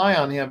so high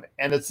on him.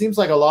 And it seems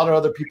like a lot of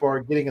other people are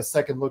getting a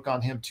second look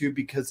on him too,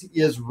 because he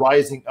is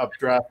rising up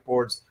draft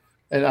boards.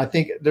 And I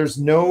think there's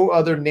no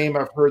other name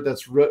I've heard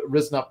that's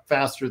risen up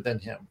faster than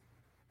him.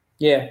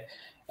 Yeah.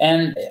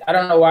 And I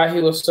don't know why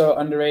he was so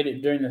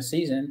underrated during the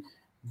season,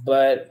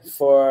 but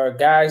for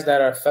guys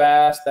that are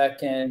fast, that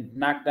can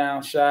knock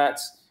down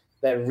shots,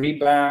 that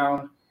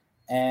rebound,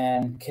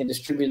 and can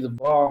distribute the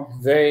ball,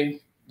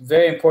 very,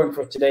 very important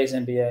for today's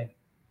NBA.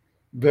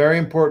 Very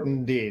important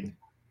indeed.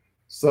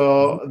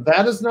 So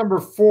that is number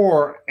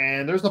 4,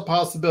 and there's a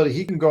possibility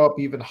he can go up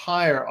even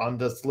higher on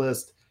this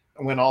list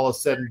when all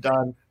is said and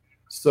done.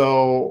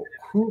 So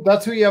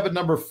that's who you have at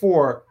number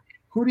 4.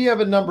 Who do you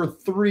have at number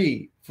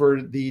 3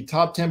 for the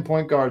top 10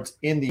 point guards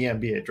in the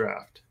NBA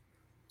draft?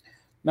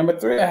 Number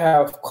 3, I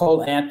have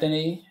Cole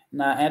Anthony.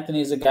 Now,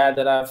 Anthony is a guy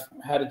that I've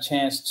had a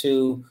chance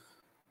to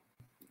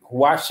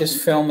watch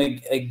his film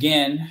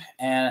again,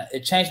 and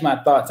it changed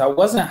my thoughts. I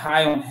wasn't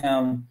high on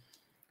him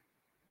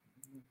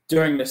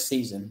during the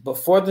season.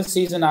 Before the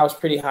season, I was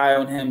pretty high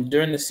on him.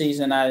 During the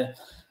season, there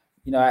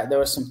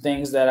were some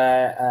things that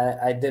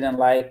I didn't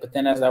like, but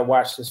then as I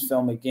watched this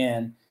film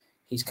again,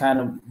 he's kind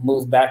of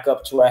moved back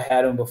up to where I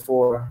had him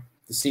before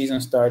the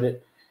season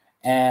started.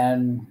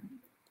 And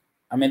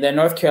I mean, their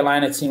North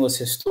Carolina team was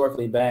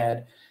historically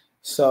bad,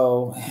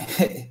 so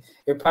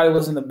it probably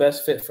wasn't the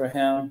best fit for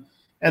him.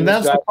 And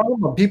that's the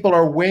problem. People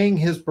are weighing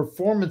his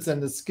performance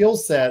and the skill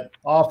set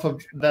off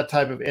of that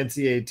type of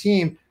NCAA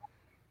team.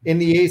 In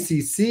the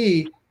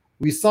ACC,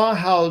 we saw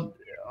how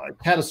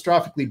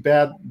catastrophically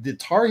bad the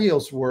Tar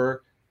Heels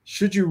were.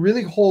 Should you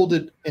really hold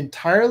it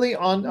entirely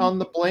on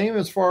the blame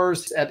as far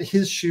as at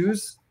his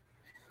shoes?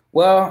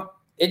 Well,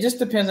 it just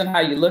depends on how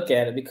you look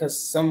at it, because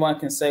someone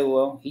can say,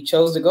 well, he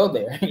chose to go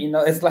there.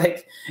 It's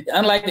like,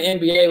 unlike the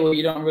NBA where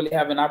you don't really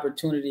have an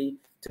opportunity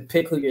to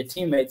pick who your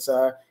teammates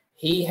are,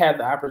 he had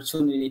the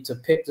opportunity to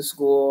pick the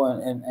school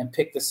and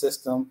pick the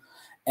system,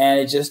 and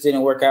it just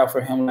didn't work out for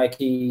him like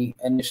he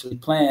initially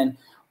planned.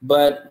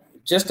 But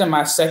just in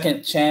my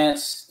second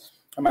chance,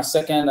 or my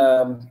second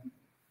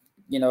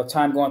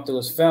time going through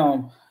his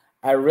film,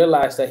 I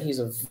realized that he's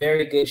a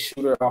very good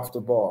shooter off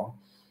the ball.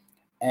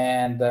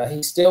 And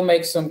he still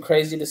makes some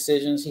crazy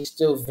decisions. He's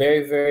still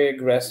very, very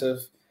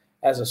aggressive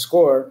as a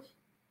scorer.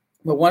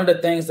 But one of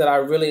the things that I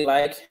really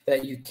like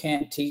that you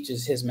can't teach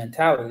is his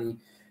mentality.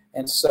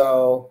 And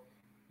so,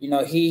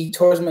 he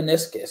tore his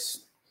meniscus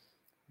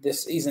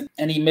this season,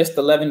 and he missed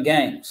 11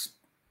 games.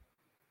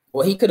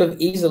 Well, he could have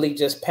easily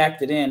just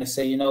packed it in and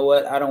say, you know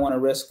what, I don't want to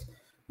risk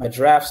my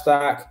draft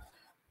stock.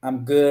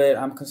 I'm good.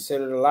 I'm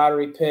considered a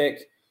lottery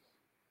pick.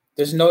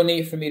 There's no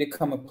need for me to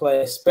come and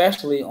play,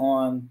 especially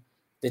on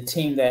the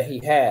team that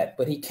he had.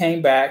 But he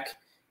came back,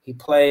 he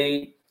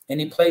played, and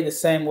he played the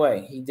same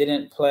way. He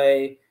didn't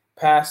play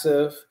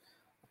passive.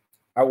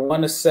 I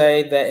want to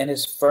say that in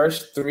his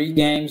first 3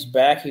 games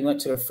back, he went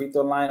to the free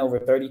throw line over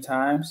 30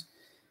 times.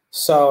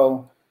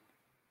 So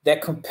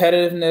that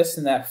competitiveness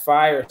and that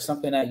fire is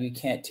something that you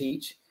can't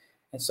teach.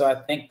 And so I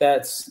think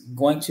that's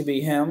going to be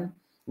him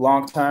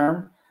long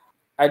term.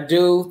 I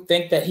do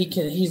think that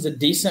he's a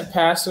decent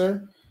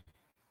passer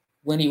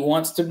when he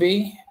wants to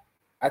be.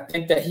 I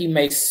think that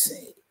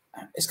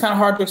it's kind of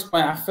hard to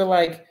explain. I feel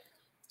like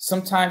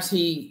sometimes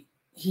he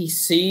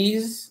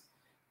sees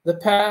the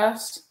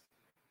pass,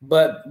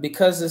 but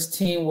because this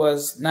team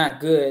was not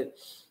good,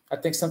 I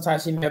think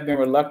sometimes he may have been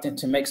reluctant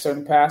to make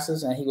certain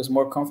passes, and he was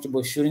more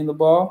comfortable shooting the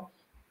ball.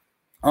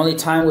 Only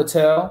time will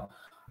tell.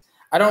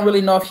 I don't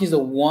really know if he's a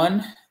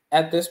 1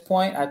 at this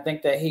point. I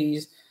think that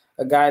he's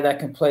a guy that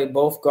can play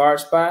both guard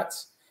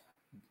spots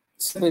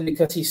simply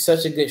because he's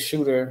such a good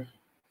shooter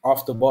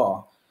off the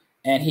ball.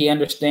 And he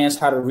understands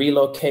how to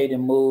relocate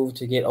and move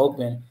to get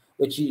open,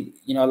 which a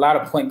lot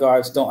of point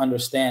guards don't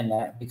understand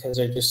that because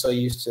they're just so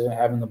used to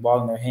having the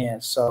ball in their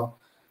hands. So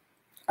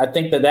I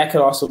think that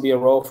could also be a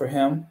role for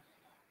him.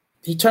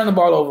 He turned the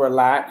ball over a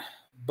lot,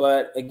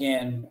 but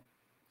again,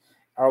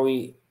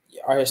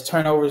 are his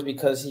turnovers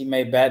because he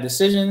made bad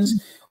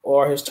decisions,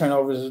 or his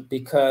turnovers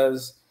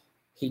because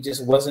he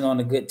just wasn't on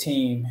a good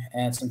team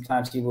and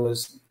sometimes he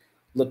was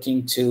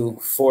looking to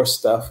force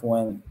stuff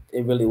when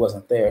it really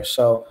wasn't there?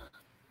 So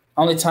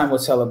only time will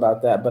tell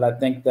about that. But I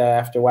think that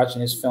after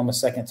watching his film a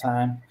second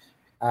time,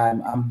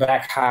 I'm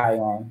back high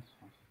on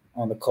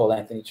the Cole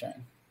Anthony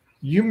train.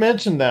 You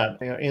mentioned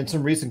that in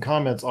some recent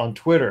comments on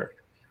Twitter,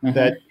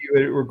 that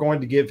you were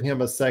going to give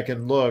him a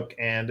second look,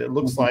 and it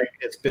looks like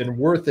it's been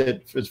worth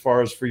it as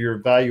far as for your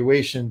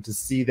evaluation to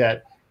see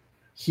that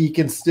he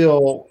can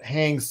still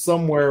hang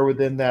somewhere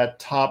within that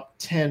top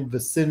 10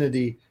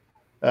 vicinity.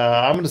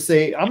 I'm going to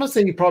say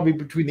probably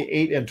between the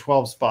 8 and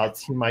 12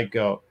 spots he might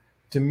go.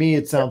 To me,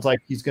 it sounds like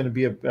he's going to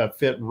be a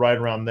fit right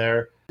around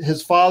there.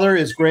 His father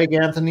is Greg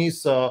Anthony,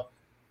 so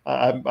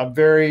I'm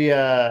very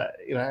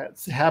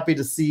happy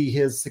to see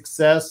his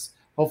success.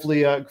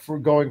 Hopefully, for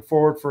going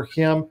forward for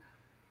him.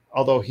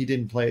 Although he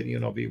didn't play at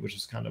UNLV, which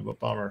is kind of a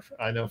bummer.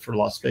 I know for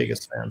Las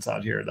Vegas fans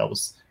out here, that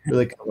was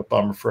really kind of a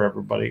bummer for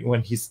everybody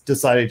when he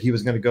decided he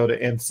was going to go to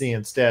NC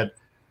instead.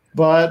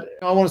 But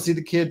I want to see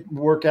the kid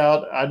work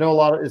out. I know a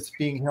lot of it's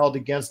being held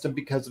against him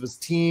because of his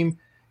team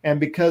and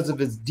because of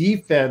his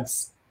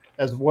defense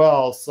as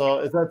well. So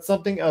is that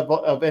something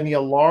of any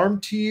alarm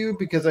to you?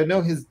 Because I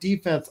know his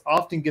defense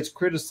often gets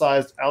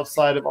criticized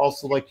outside of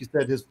also, like you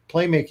said, his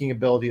playmaking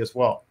ability as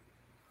well.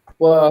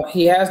 Well,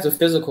 he has the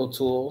physical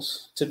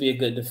tools to be a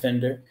good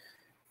defender.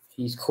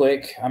 He's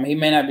quick. I mean, he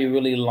may not be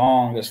really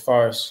long as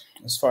far as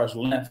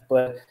length,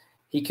 but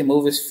he can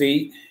move his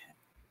feet,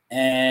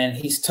 and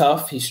he's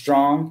tough. He's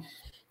strong.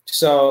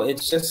 So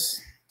it's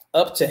just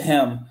up to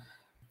him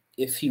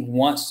if he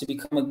wants to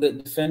become a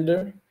good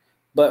defender.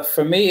 But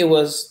for me, it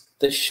was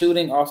the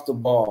shooting off the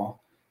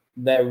ball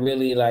that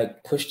really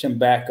pushed him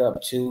back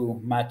up to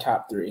my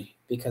top 3,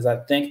 because I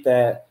think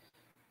that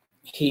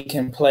he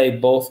can play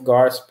both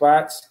guard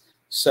spots.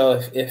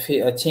 So if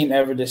a team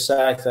ever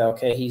decides that,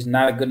 okay, he's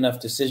not a good enough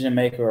decision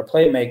maker or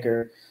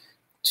playmaker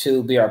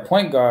to be our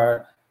point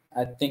guard,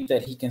 I think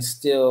that he can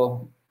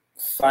still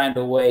find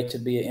a way to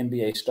be an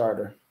NBA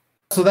starter.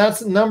 So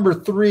that's number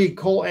 3,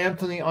 Cole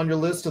Anthony, on your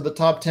list of the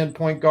top 10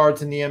 point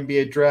guards in the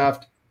NBA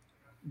draft.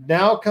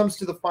 Now comes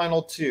to the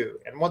final 2.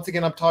 And once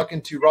again, I'm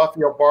talking to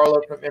Rafael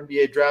Barlow from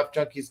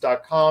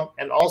NBADraftJunkies.com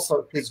and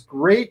also his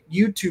great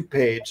YouTube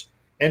page,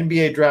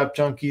 NBA Draft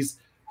Junkies.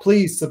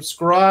 Please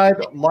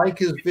subscribe, like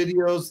his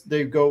videos.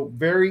 They go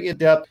very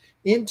in-depth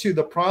into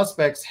the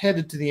prospects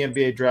headed to the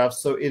NBA draft.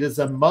 So it is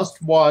a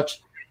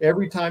must-watch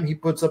every time he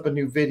puts up a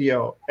new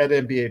video at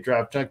NBA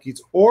Draft Junkies.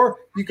 Or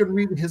you can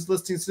read his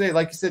listings today.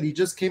 Like you said, he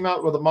just came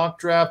out with a mock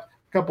draft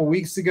a couple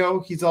weeks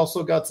ago. He's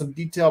also got some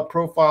detailed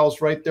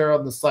profiles right there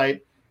on the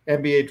site,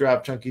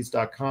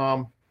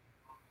 NBADraftJunkies.com.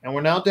 And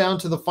we're now down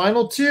to the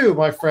final 2,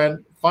 my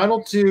friend.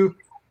 Final 2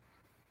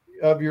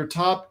 of your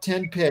top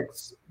 10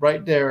 picks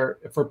right there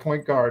for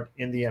point guard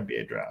in the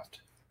NBA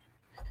draft.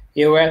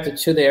 Yeah, we're at the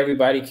 2 that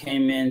everybody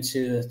came in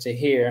to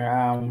hear.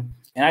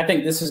 And I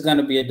think this is going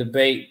to be a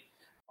debate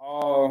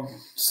all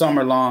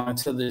summer long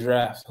until the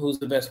draft. Who's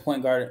the best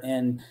point guard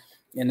in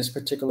this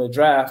particular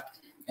draft?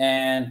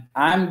 And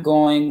I'm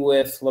going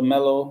with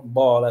LaMelo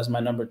Ball as my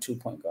number 2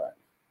 point guard.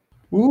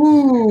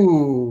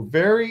 Ooh,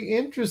 very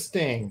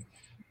interesting.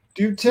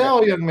 Do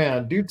tell, young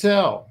man. Do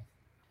tell.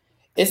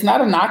 It's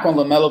not a knock on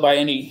LaMelo by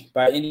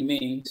any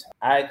means.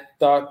 I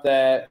thought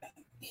that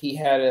he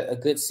had a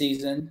good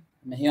season.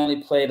 I mean, he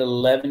only played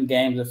 11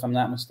 games, if I'm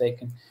not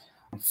mistaken.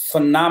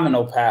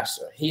 Phenomenal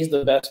passer. He's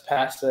the best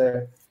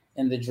passer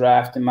in the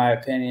draft, in my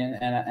opinion,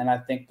 and I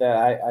think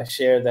that I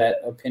share that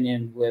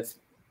opinion with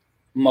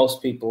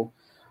most people.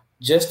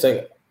 Just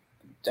the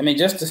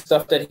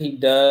stuff that he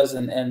does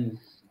and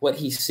what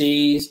he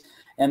sees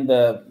and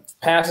the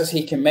passes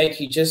he can make,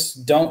 you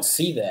just don't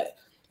see that.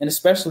 And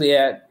especially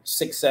at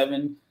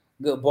 6'7",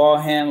 good ball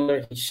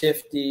handler, he's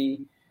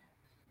shifty.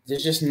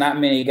 There's just not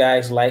many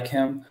guys like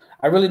him.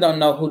 I really don't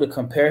know who to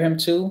compare him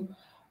to.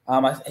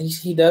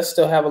 He does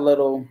still have a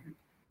little,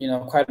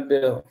 quite a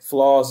bit of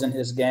flaws in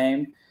his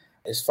game.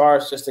 As far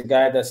as just a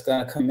guy that's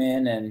going to come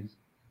in and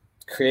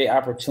create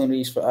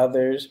opportunities for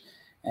others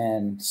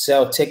and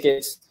sell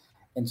tickets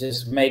and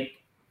just make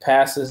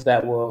passes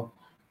that will,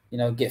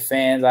 get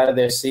fans out of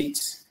their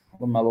seats,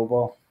 LaMelo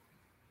Ball.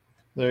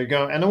 There you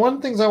go. And the one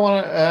of the things I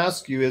want to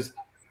ask you is,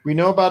 we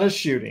know about his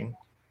shooting.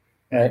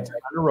 Right. It's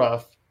kind of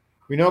rough.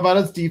 We know about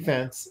his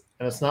defense,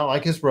 and it's not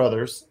like his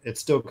brothers. It's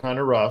still kind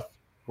of rough,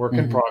 work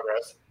in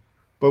progress.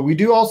 But we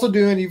do,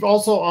 and you've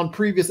also on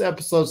previous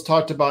episodes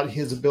talked about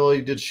his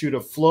ability to shoot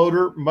a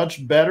floater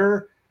much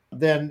better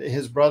than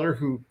his brother,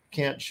 who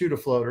can't shoot a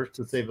floater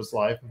to save his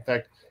life. In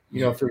fact,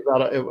 if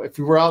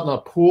we were out in a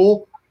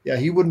pool,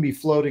 he wouldn't be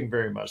floating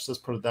very much.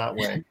 Let's put it that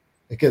way.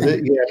 Because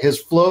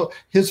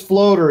his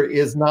floater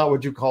is not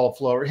what you call a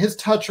floater. His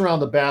touch around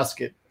the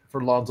basket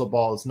for Lonzo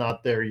Ball is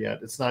not there yet.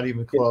 It's not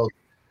even close.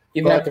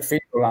 Even at the free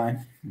throw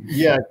line.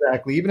 Yeah,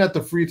 exactly. Even at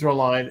the free throw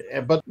line.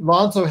 But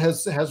Lonzo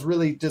has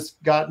really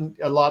just gotten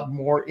a lot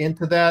more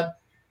into that.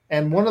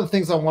 And one of the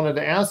things I wanted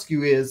to ask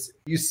you is,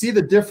 you see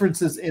the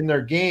differences in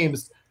their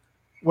games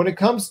when it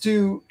comes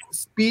to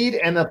speed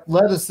and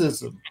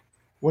athleticism.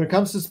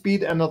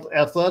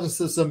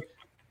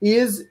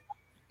 Is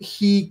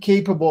he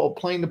capable of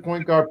playing the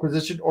point guard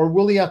position, or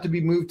will he have to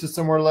be moved to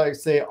somewhere like,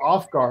 say,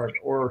 off guard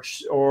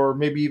or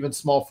maybe even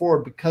small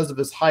forward because of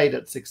his height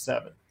at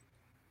 6'7"?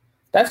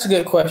 That's a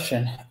good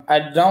question.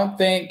 I don't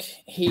think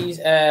he's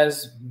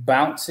as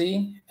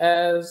bouncy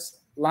as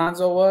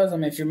Lonzo was. I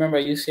mean, if you remember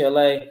at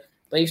UCLA,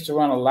 they used to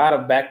run a lot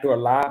of backdoor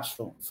lobs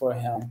for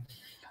him.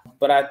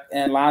 I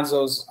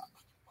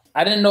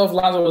didn't know if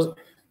Lonzo was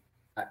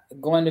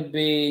going to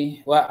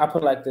be, well, I'll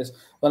put it like this.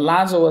 When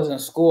Lonzo was in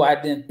school, I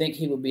didn't think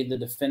he would be the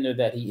defender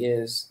that he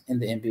is in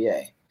the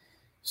NBA.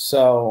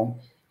 So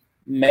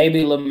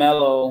maybe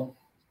LaMelo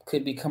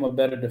could become a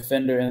better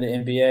defender in the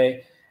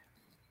NBA.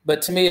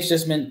 But to me, it's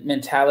just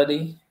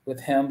mentality with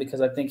him,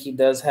 because I think he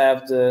does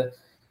have the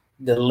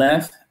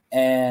length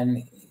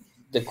and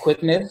the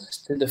quickness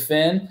to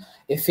defend.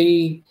 If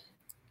he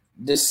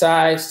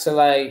decides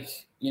to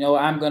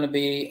I'm going to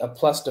be a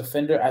plus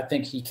defender, I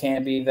think he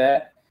can be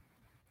that,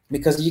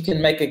 because you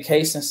can make a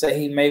case and say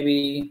he may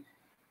be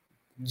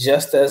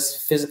just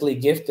as physically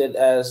gifted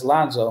as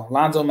Lonzo.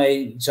 Lonzo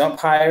may jump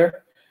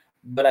higher,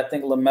 but I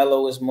think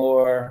LaMelo is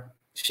more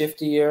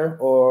shiftier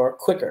or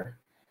quicker.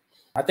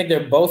 I think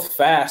they're both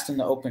fast in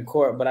the open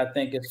court, but I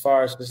think as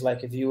far as just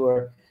if you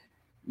were,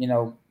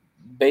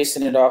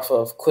 basing it off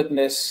of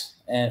quickness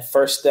and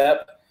first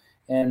step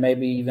and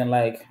maybe even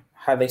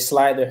how they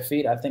slide their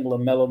feet, I think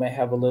LaMelo may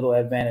have a little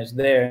advantage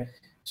there.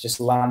 It's just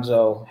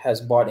Lonzo has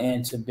bought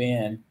into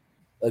being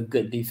a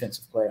good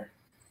defensive player.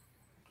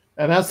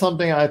 And that's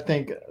something I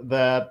think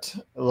that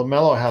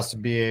LaMelo has to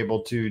be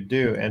able to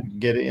do and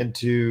get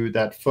into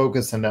that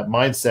focus and that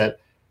mindset,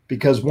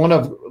 because one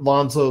of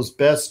Lonzo's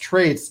best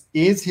traits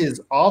is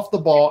his off the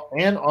ball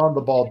and on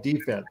the ball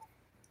defense.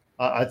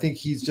 I think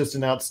he's just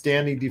an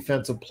outstanding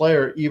defensive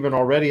player, even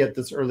already at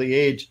this early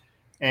age.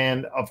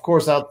 And of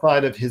course,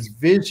 outside of his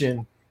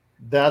vision,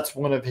 that's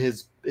one of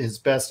his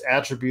best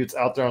attributes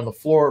out there on the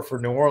floor for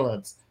New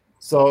Orleans.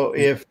 So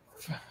if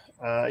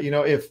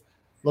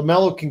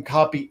LaMelo can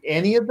copy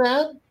any of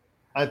that,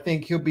 I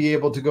think he'll be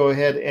able to go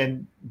ahead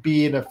and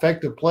be an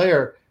effective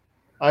player.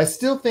 I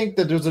still think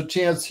that there's a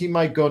chance he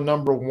might go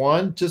number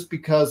one, just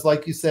because,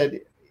 like you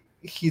said,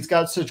 he's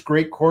got such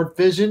great court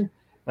vision.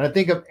 And I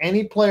think of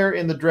any player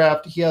in the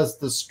draft, he has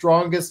the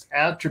strongest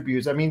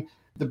attributes. I mean,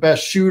 the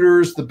best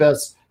shooters, the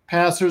best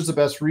passers, the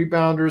best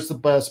rebounders, the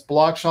best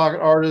block shot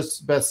artists,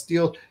 best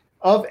steals.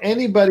 Of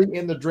anybody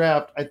in the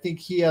draft, I think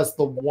he has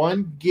the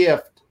one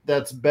gift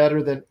that's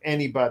better than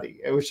anybody,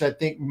 which I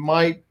think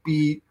might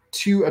be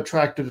too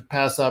attractive to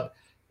pass up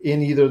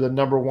in either the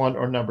number one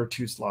or number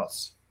two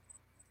slots.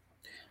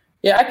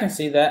 Yeah, I can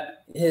see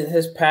that.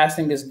 His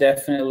passing is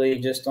definitely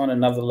just on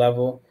another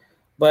level.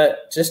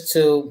 But just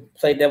to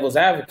play devil's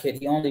advocate,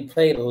 he only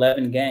played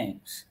 11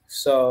 games.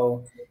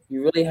 So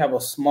you really have a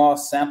small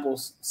sample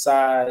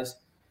size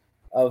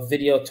of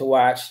video to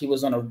watch. He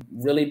was on a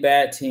really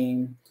bad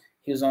team.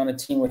 He was on a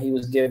team where he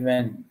was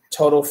given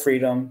total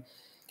freedom.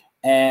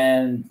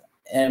 And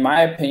in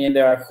my opinion,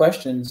 there are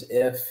questions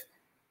if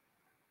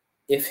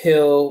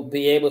he'll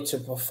be able to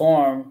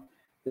perform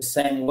the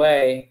same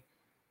way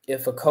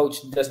if a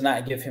coach does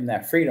not give him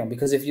that freedom.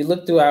 Because if you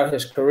look throughout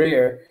his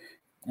career,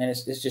 and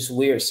it's just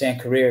weird saying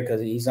career because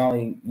he's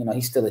only,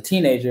 he's still a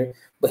teenager,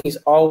 but he's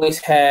always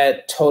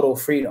had total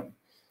freedom.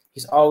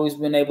 He's always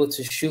been able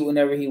to shoot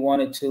whenever he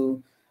wanted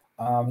to.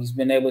 He's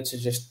been able to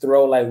just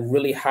throw like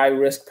really high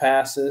risk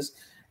passes.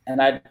 And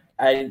I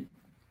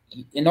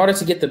in order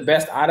to get the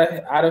best out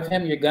of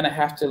him, you're going to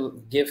have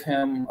to give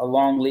him a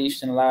long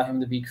leash and allow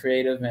him to be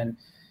creative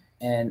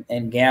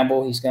and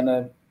gamble. He's going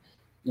to,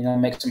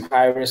 make some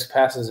high risk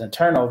passes and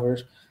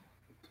turnovers.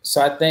 So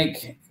I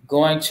think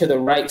going to the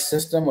right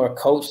system or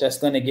coach that's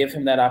going to give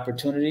him that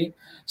opportunity.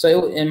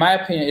 So in my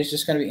opinion, it's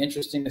just going to be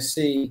interesting to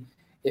see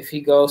if he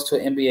goes to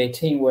an NBA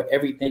team where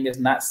everything is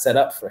not set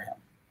up for him.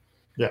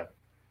 Yeah.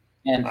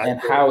 And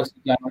how is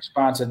he going to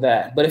respond to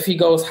that? But if he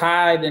goes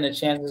high, then the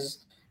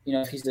chances,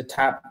 if he's the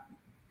top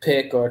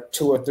pick or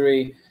 2 or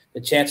 3,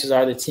 the chances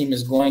are the team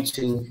is going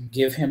to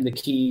give him the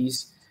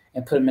keys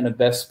and put him in the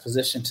best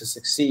position to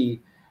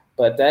succeed.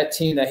 But that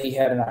team that he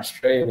had in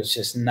Australia was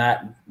just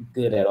not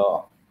good at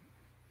all.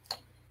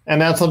 And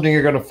that's something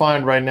you're going to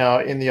find right now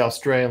in the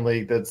Australian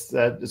League.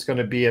 That is going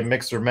to be a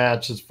mix or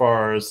match as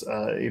far as,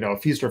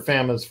 feast or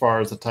famine as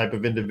far as the type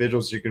of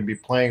individuals you're going to be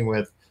playing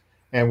with.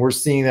 And we're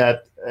seeing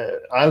that,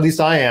 at least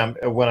I am,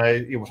 when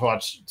I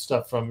watch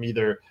stuff from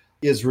either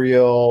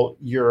Israel,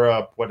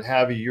 Europe, what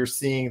have you. You're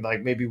seeing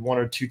like maybe 1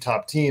 or 2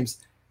 top teams,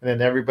 and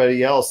then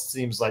everybody else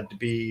seems like to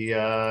be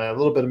a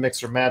little bit of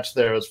mix or match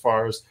there as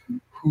far as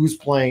who's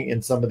playing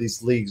in some of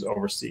these leagues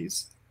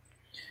overseas.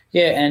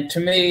 Yeah, and to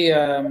me,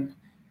 and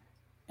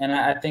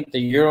I think the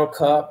Euro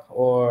Cup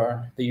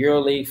or the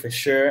Euro League for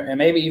sure, and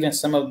maybe even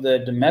some of the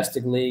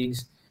domestic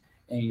leagues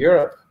in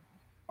Europe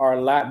are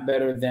a lot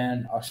better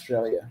than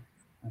Australia.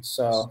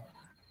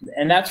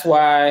 And that's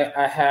why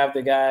I have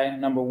the guy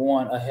number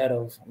 1 ahead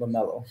of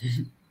LaMelo.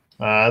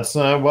 That's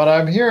what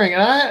I'm hearing.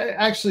 And I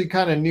actually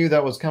kind of knew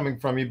that was coming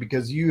from you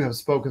because you have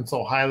spoken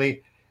so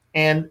highly.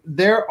 And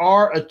there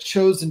are a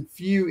chosen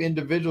few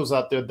individuals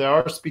out there that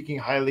are speaking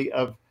highly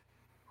of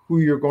who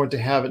you're going to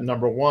have at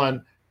number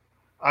 1.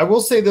 I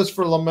will say this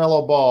for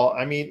LaMelo Ball.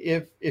 I mean,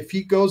 if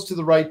he goes to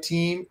the right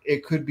team,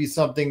 it could be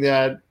something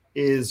that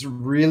is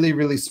really,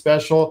 really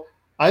special.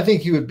 I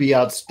think he would be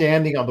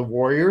outstanding on the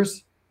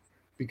Warriors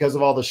because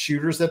of all the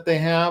shooters that they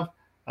have.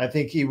 I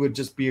think he would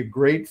just be a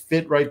great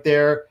fit right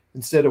there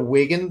instead of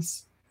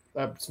Wiggins.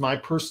 That's my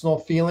personal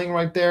feeling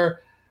right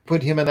there.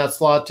 Put him in that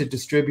slot to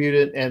distribute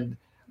it, and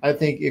I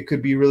think it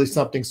could be really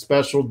something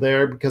special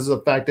there because of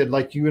the fact that,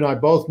 like you and I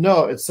both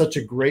know, it's such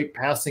a great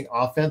passing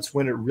offense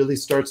when it really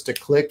starts to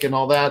click and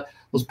all that.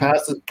 Those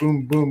passes,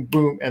 boom, boom,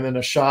 boom, and then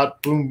a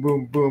shot, boom,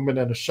 boom, boom, and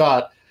then a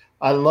shot.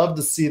 I love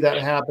to see that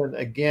happen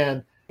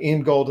again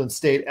in Golden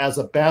State as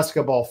a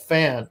basketball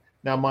fan.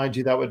 Now, mind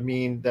you, that would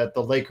mean that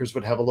the Lakers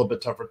would have a little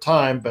bit tougher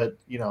time, but,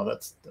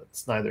 that's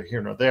neither here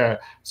nor there.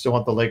 Still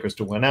want the Lakers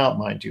to win out,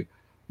 mind you.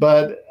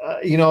 But,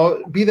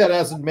 be that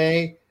as it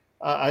may,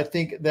 I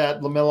think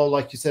that LaMelo,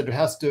 like you said,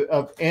 has to,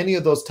 of any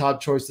of those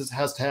top choices,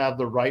 has to have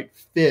the right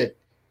fit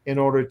in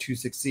order to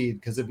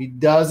succeed. Because if he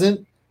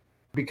doesn't,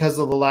 because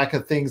of the lack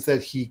of things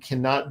that he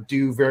cannot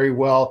do very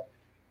well,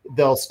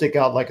 they'll stick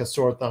out like a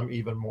sore thumb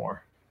even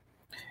more.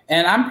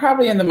 And I'm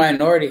probably in the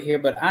minority here,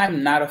 but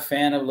I'm not a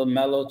fan of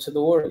LaMelo to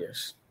the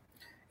Warriors.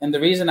 And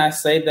the reason I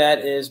say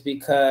that is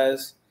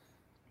because,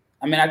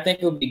 I think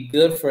it would be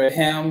good for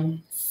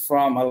him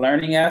from a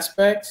learning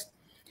aspect,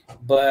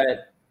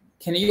 but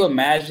can you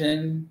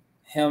imagine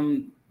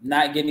him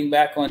not getting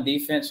back on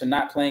defense or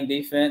not playing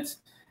defense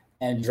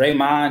and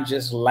Draymond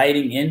just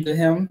lighting into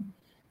him?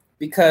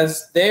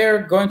 Because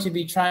they're going to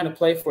be trying to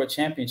play for a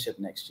championship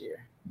next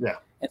year. Yeah.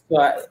 And so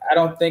I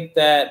don't think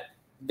that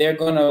they're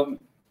trying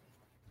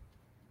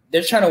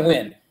to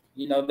win.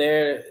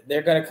 they're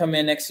going to come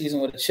in next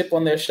season with a chip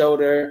on their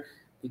shoulder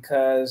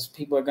because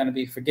people are going to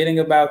be forgetting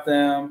about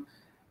them.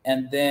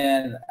 And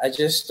then I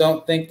just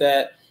don't think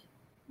that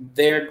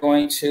they're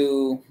going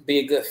to be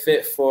a good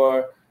fit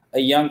for a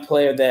young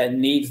player that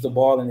needs the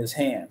ball in his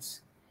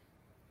hands.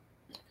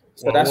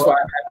 So that's why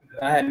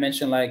I had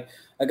mentioned like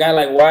a guy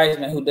like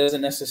Wiseman who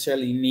doesn't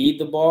necessarily need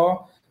the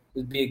ball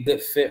would be a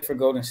good fit for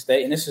Golden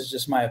State. And this is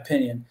just my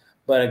opinion.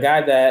 But a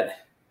guy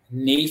that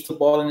needs the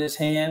ball in his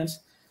hands,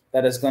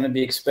 that is going to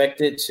be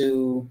expected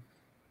to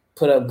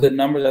put up good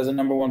numbers as a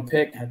number one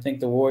pick, I think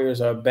the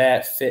Warriors are a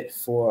bad fit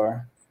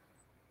for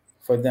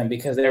them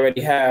because they already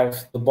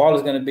have – the ball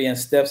is going to be in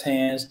Steph's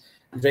hands.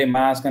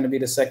 Draymond's going to be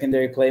the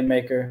secondary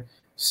playmaker.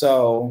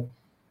 So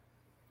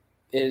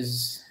do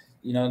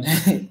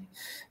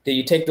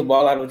you take the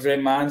ball out of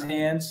Draymond's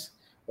hands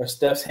or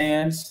Steph's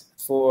hands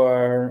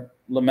for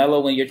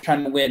LaMelo when you're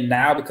trying to win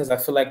now? Because I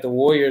feel like the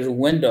Warriors'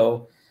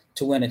 window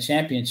to win a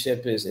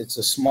championship it's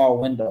a small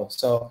window.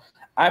 So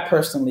I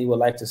personally would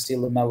like to see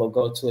LaMelo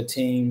go to a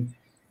team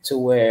to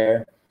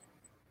where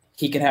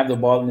he can have the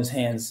ball in his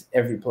hands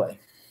every play.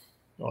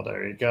 Well,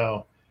 there you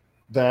go.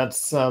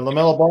 That's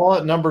LaMelo Ball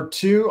at number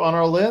 2 on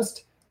our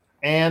list.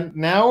 And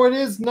now it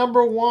is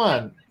number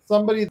 1,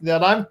 somebody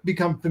that I've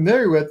become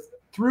familiar with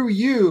through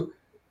you,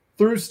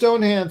 through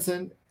Stone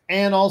Hansen,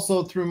 and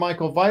also through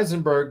Michael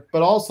Weisenberg.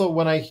 But also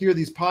when I hear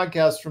these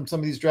podcasts from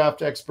some of these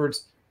draft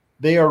experts,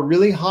 they are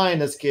really high in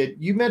this kid.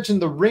 You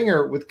mentioned The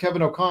Ringer with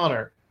Kevin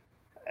O'Connor.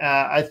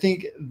 I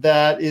think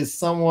that is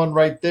someone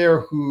right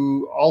there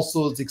who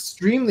also is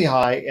extremely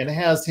high and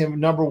has him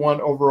number 1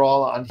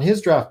 overall on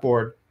his draft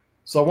board.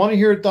 So I want to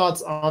hear your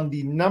thoughts on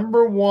the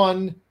number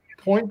 1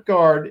 point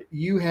guard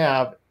you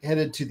have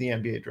headed to the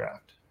NBA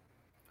draft.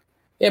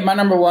 Yeah, my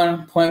number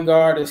 1 point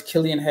guard is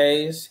Killian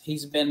Hayes.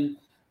 He's been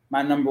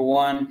my number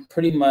 1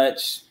 pretty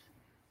much,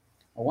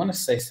 I want to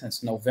say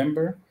since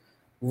November.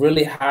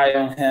 Really high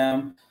on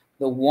him.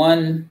 The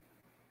one,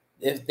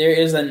 if there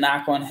is a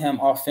knock on him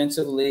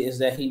offensively, is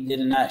that he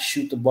did not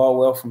shoot the ball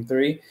well from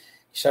 3. He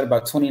shot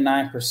about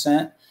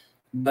 29%.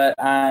 But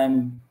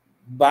I'm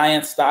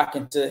buying stock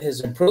into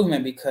his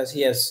improvement because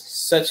he has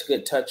such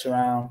good touch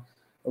around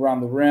the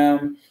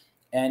rim.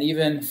 And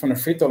even from the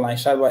free throw line,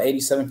 shot about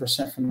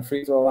 87% from the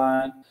free throw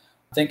line.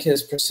 I think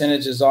his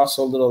percentage is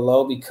also a little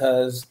low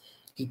because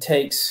he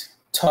takes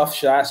tough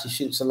shots. He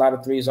shoots a lot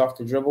of threes off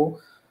the dribble.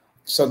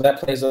 So that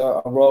plays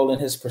a role in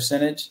his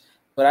percentage.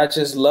 But I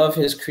just love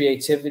his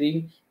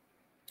creativity.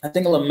 I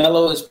think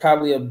LaMelo is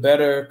probably a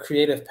better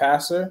creative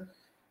passer,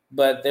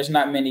 but there's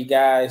not many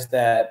guys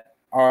that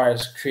are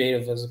as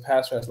creative as a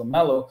passer as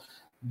LaMelo.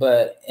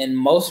 But in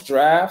most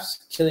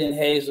drafts, Killian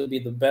Hayes would be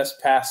the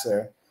best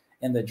passer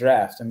in the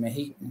draft. I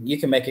mean, you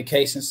can make a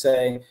case and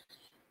say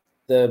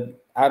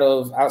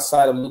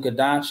outside of Luka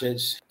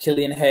Doncic,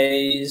 Killian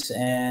Hayes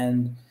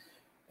and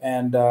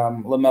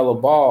LaMelo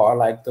Ball are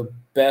like the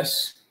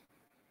best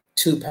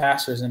 2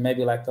 passers in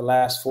maybe like the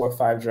last 4 or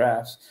 5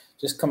 drafts,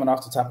 just coming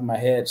off the top of my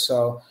head.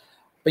 So,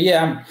 but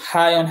yeah, I'm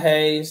high on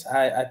Hayes.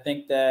 I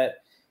think that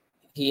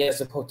he has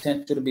the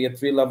potential to be a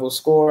 3-level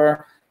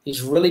scorer.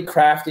 He's really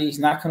crafty. He's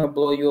not going to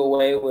blow you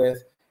away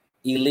with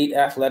elite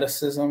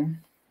athleticism,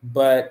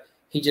 but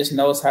he just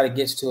knows how to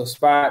get to his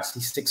spots.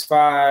 He's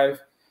 6'5".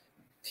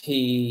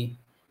 He,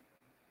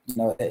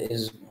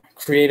 is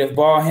creative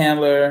ball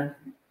handler,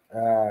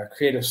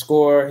 creative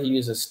scorer. He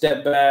uses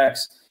step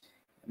backs.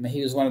 I mean,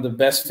 he was one of the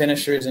best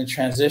finishers in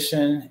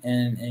transition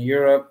in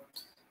Europe.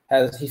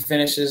 He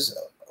shoots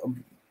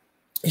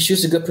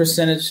a good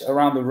percentage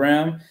around the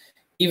rim,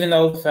 even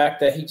though the fact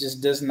that he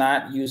just does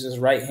not use his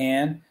right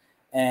hand.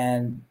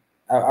 And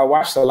I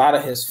watched a lot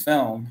of his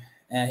film,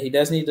 and he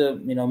does need to,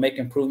 make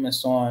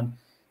improvements on,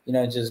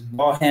 just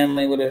ball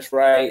handling with his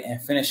right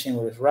and finishing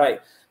with his right.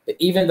 But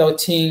even though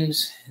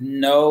teams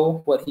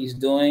know what he's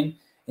doing,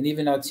 and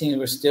even though teams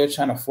were still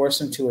trying to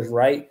force him to his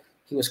right,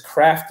 he was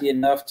crafty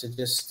enough to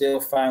just still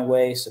find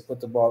ways to put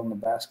the ball in the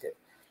basket.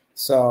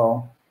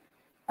 So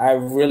I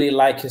really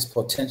like his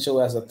potential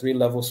as a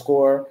 3-level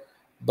scorer,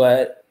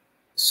 but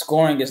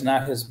scoring is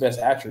not his best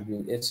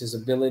attribute. It's his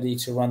ability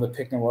to run the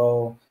pick and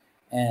roll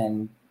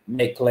and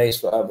make plays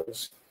for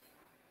others.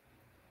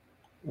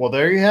 Well,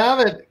 there you have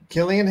it.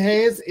 Killian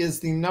Hayes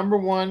is the number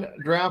 1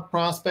 draft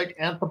prospect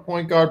at the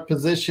point guard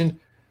position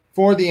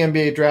for the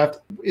NBA draft.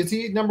 Is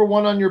he number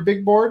 1 on your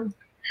big board?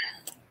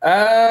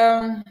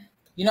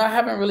 I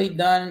haven't really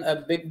done a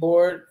big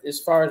board as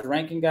far as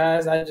ranking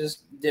guys. I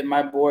just did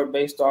my board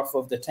based off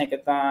of the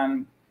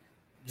Tankathon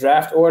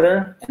draft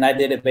order, and I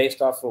did it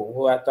based off of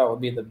who I thought would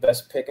be the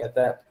best pick at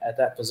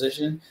that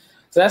position.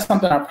 So that's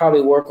something I'll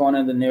probably work on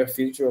in the near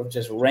future, of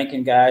just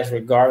ranking guys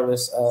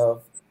regardless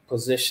of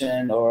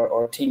position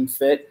or team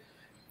fit.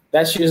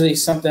 That's usually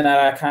something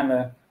that I kind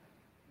of,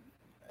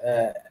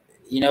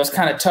 it's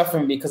kind of tough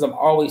for me because I'm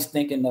always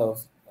thinking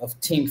of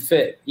team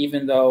fit,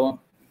 even though,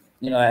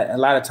 a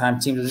lot of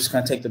times teams are just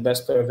going to take the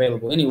best player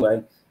available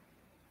anyway.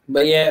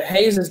 But yeah,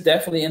 Hayes is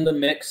definitely in the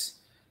mix.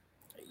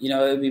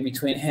 It'll be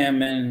between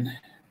him and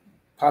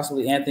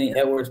possibly Anthony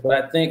Edwards.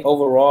 But I think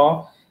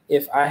overall,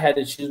 if I had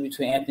to choose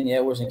between Anthony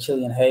Edwards and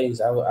Killian Hayes,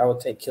 I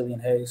would take Killian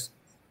Hayes.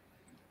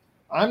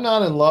 I'm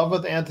not in love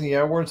with Anthony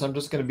Edwards. I'm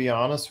just going to be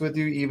honest with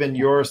you. Even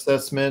your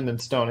assessment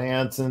and Stone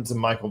Hansen's and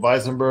Michael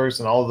Weisenberg's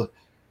and all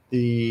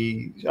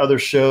the other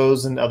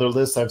shows and other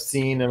lists I've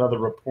seen and other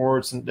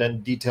reports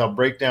and detailed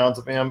breakdowns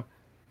of him,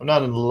 I'm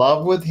not in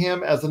love with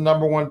him as the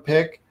number one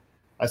pick.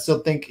 I still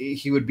think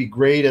he would be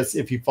great as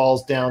if he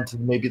falls down to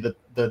maybe the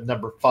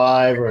number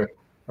 5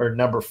 or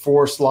number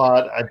 4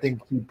 slot. I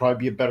think he'd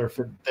probably be a better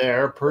fit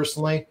there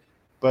personally.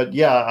 But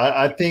yeah,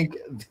 I think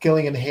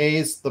Killian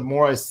Hayes, the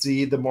more I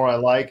see, the more I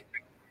like.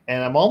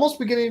 And I'm almost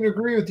beginning to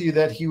agree with you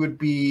that he would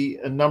be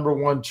a number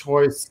 1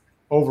 choice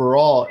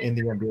overall in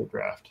the NBA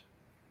draft.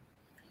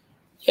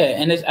 Yeah,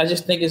 and I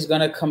just think it's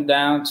going to come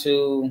down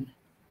to,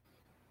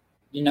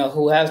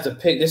 who has the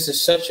pick. This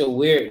is such a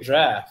weird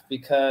draft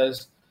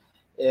because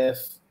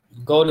if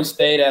Golden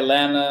State,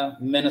 Atlanta,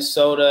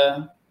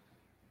 Minnesota,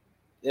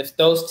 if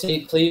those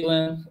teams,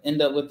 Cleveland,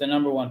 end up with the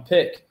number 1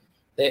 pick,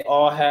 they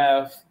all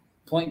have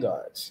point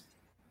guards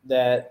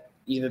that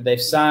either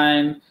they've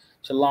signed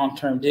to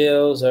long-term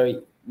deals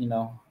or,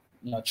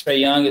 Trae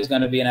Young is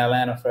going to be in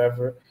Atlanta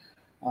forever.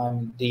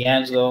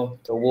 D'Angelo,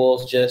 the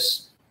Wolves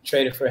just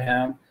traded for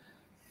him.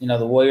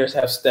 The Warriors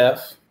have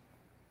Steph.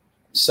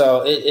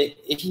 So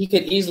he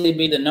could easily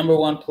be the number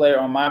 1 player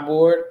on my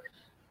board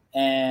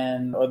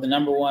or the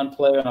number 1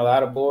 player on a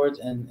lot of boards,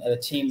 and a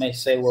team may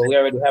say, well, we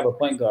already have a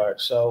point guard,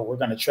 so we're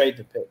going to trade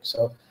the pick.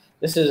 So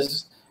this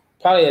is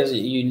probably as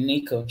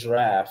unique a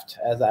draft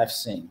as I've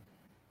seen.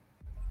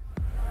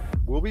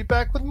 We'll be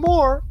back with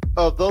more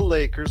of the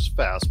Lakers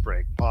Fast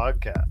Break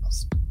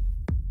podcast.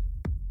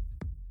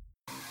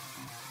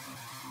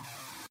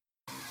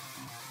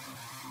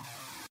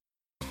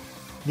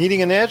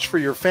 Needing an edge for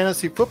your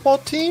fantasy football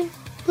team?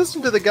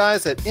 Listen to the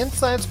guys at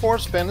Inside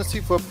Sports Fantasy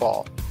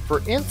Football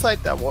for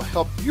insight that will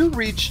help you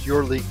reach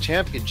your league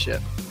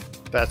championship.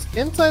 That's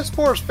Inside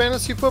Sports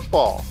Fantasy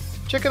Football.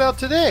 Check it out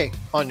today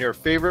on your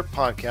favorite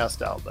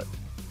podcast outlet.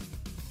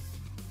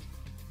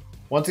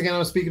 Once again,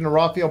 I'm speaking to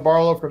Rafael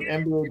Barlow from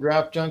NBA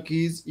Draft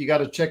Junkies. You got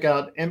to check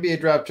out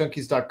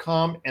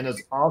NBADraftJunkies.com and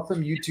his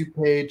awesome YouTube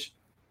page,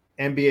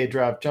 NBA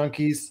Draft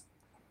Junkies.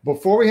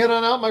 Before we head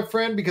on out, my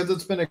friend, because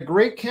it's been a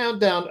great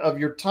countdown of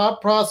your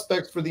top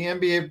prospects for the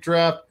NBA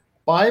draft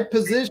by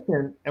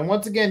position. And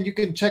once again, you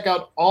can check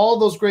out all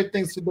those great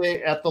things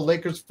today at the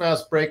Lakers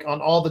Fast Break on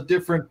all the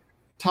different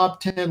top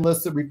 10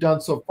 lists that we've done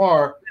so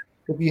far.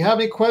 If you have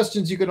any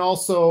questions, you can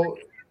also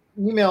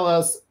email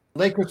us,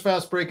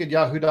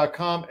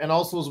 LakersFastBreak@yahoo.com, and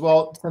also as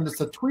well send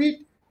us a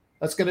tweet.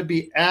 That's going to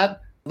be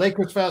at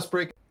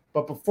LakersFastBreak.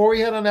 But before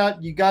we head on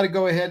out, you got to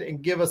go ahead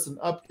and give us an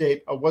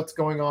update of what's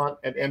going on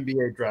at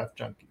NBA Draft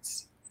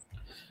Junkies.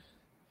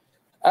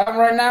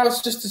 Right now,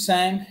 it's just the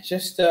same.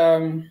 Just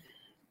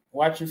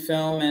watching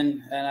film,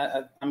 and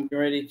I'm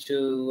ready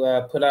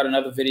to put out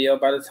another video.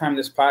 By the time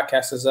this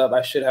podcast is up,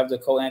 I should have the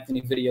Cole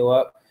Anthony video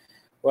up,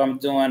 where I'm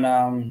doing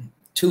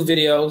 2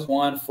 videos.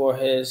 One for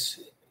his,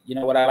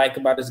 what I like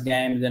about his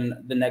game.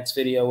 Then the next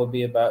video will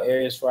be about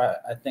areas where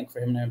I think for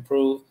him to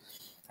improve.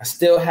 I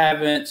still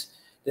haven't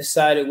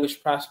decided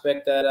which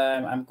prospect that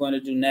I'm going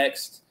to do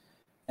next.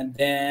 And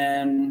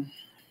then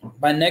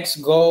my next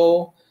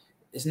goal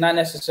is not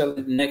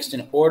necessarily next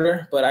in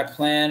order, but I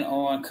plan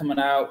on coming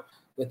out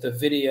with a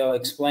video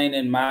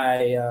explaining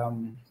my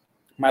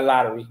my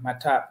lottery, my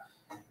top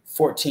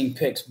 14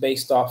 picks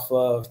based off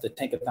of the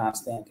Tankathon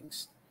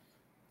standings.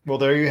 Well,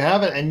 there you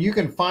have it. And you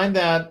can find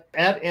that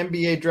at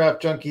NBA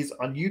Draft Junkies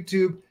on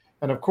YouTube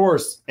and, of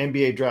course,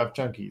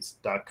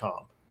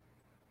 NBADraftJunkies.com.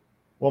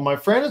 Well, my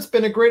friend, it's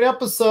been a great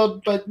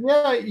episode, but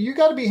yeah, you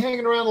got to be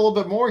hanging around a little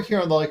bit more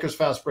here on the Lakers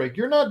Fast Break.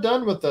 You're not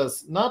done with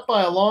us, not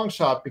by a long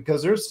shot,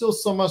 because there's still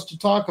so much to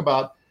talk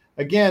about.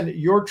 Again,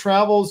 your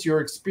travels, your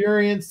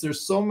experience,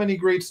 there's so many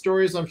great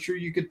stories I'm sure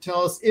you could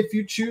tell us if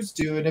you choose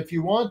to and if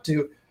you want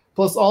to.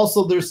 Plus,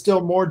 also, there's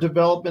still more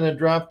development and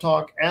draft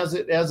talk as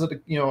it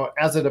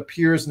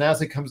appears and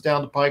as it comes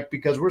down the pike,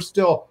 because we're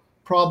still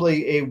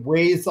probably a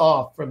ways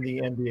off from the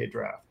NBA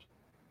draft.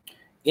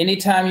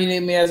 Anytime you need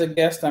me as a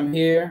guest, I'm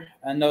here.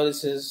 I know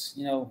this is,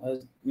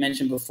 as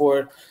mentioned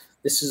before,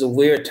 this is a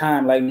weird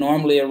time. Like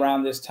normally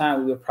around this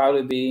time, we would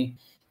probably be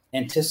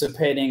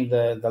anticipating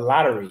the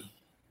lottery,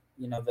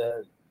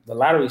 the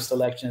lottery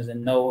selections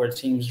and know where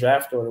teams'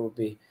 draft order would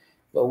be.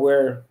 But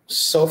we're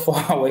so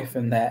far away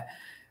from that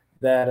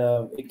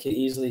it could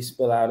easily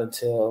spill out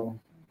until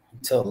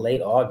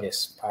late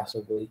August,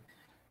 possibly.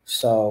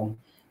 So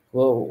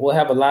we'll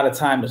have a lot of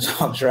time to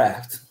talk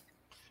draft.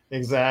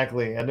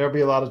 Exactly. And there'll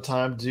be a lot of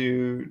time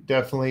to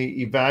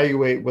definitely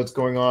evaluate what's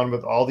going on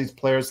with all these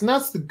players. And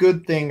that's the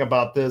good thing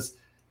about this.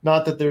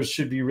 Not that there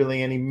should be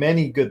really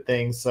many good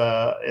things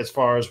as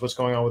far as what's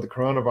going on with the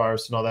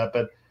coronavirus and all that.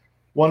 But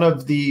one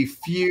of the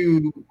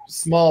few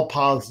small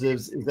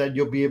positives is that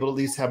you'll be able to at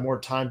least have more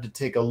time to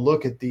take a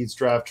look at these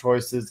draft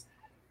choices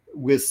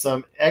with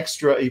some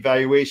extra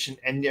evaluation.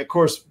 And of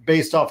course,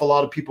 based off, a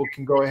lot of people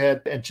can go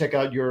ahead and check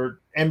out your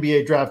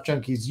NBA Draft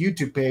Junkies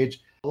YouTube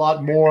page. A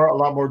lot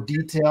more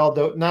detail,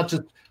 though, not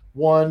just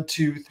 1,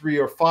 2, 3,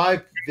 or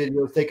 5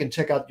 videos, they can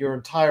check out your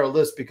entire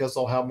list because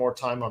they'll have more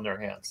time on their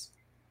hands?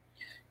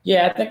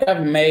 Yeah, I think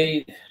I've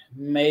made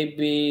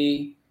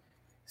maybe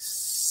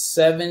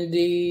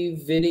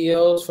 70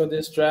 videos for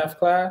this draft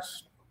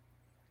class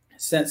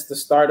since the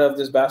start of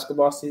this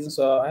basketball season.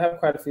 So I have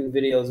quite a few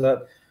videos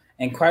up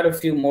and quite a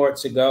few more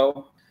to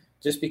go,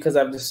 just because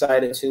I've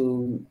decided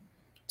to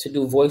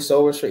do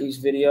voiceovers for each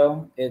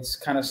video. It's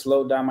kind of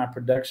slowed down my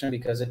production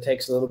because it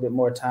takes a little bit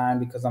more time,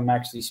 because I'm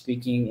actually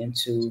speaking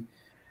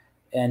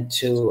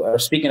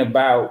speaking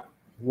about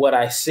what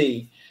I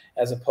see,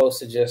 as opposed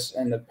to just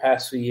in the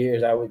past few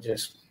years, I would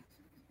just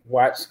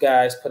watch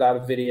guys put out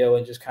a video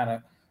and just kind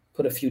of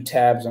put a few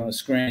tabs on the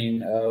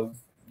screen of,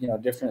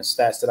 different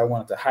stats that I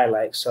wanted to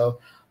highlight. So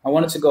I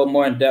wanted to go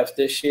more in depth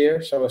this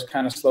year. So it's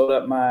kind of slowed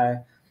up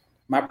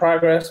my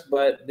progress,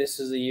 but this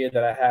is a year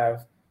that I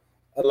have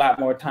a lot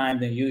more time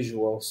than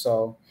usual.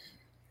 So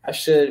I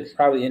should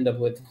probably end up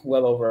with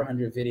well over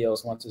 100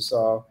 videos once it's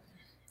all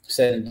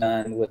said and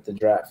done with the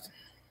draft.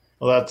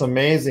 Well, that's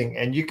amazing.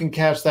 And you can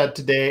catch that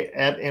today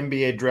at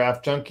NBA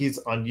Draft Junkies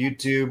on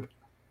YouTube.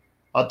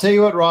 I'll tell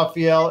you what,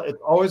 Raphael,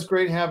 it's always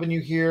great having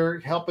you here,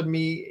 helping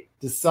me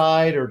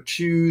decide or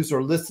choose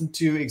or listen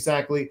to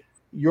exactly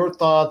your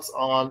thoughts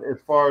on as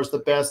far as the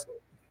best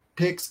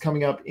picks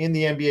coming up in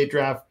the NBA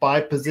draft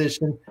by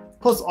position,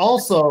 plus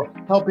also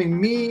helping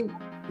me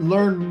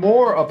learn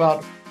more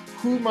about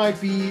who might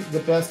be the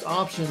best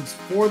options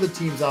for the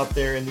teams out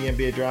there in the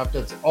NBA draft.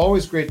 That's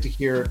always great to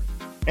hear.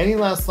 Any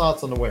last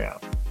thoughts on the way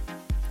out?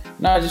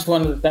 No, I just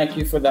wanted to thank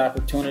you for the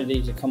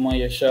opportunity to come on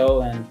your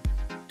show and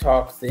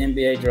talk the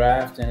NBA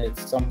draft. And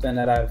it's something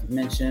that I've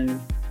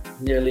mentioned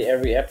nearly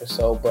every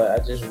episode, but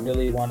I just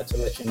really wanted to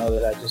let you know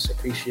that I just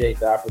appreciate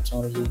the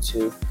opportunity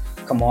to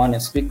come on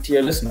and speak to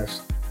your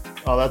listeners.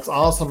 Oh, that's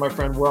awesome, my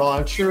friend. Well,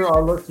 I'm sure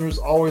our listeners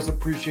always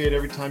appreciate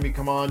every time you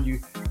come on. You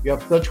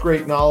have such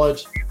great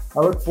knowledge. I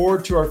look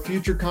forward to our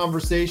future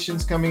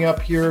conversations coming up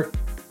here,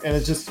 and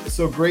it's just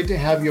so great to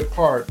have you a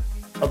part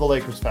of the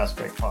Lakers Fast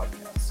Break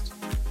podcast.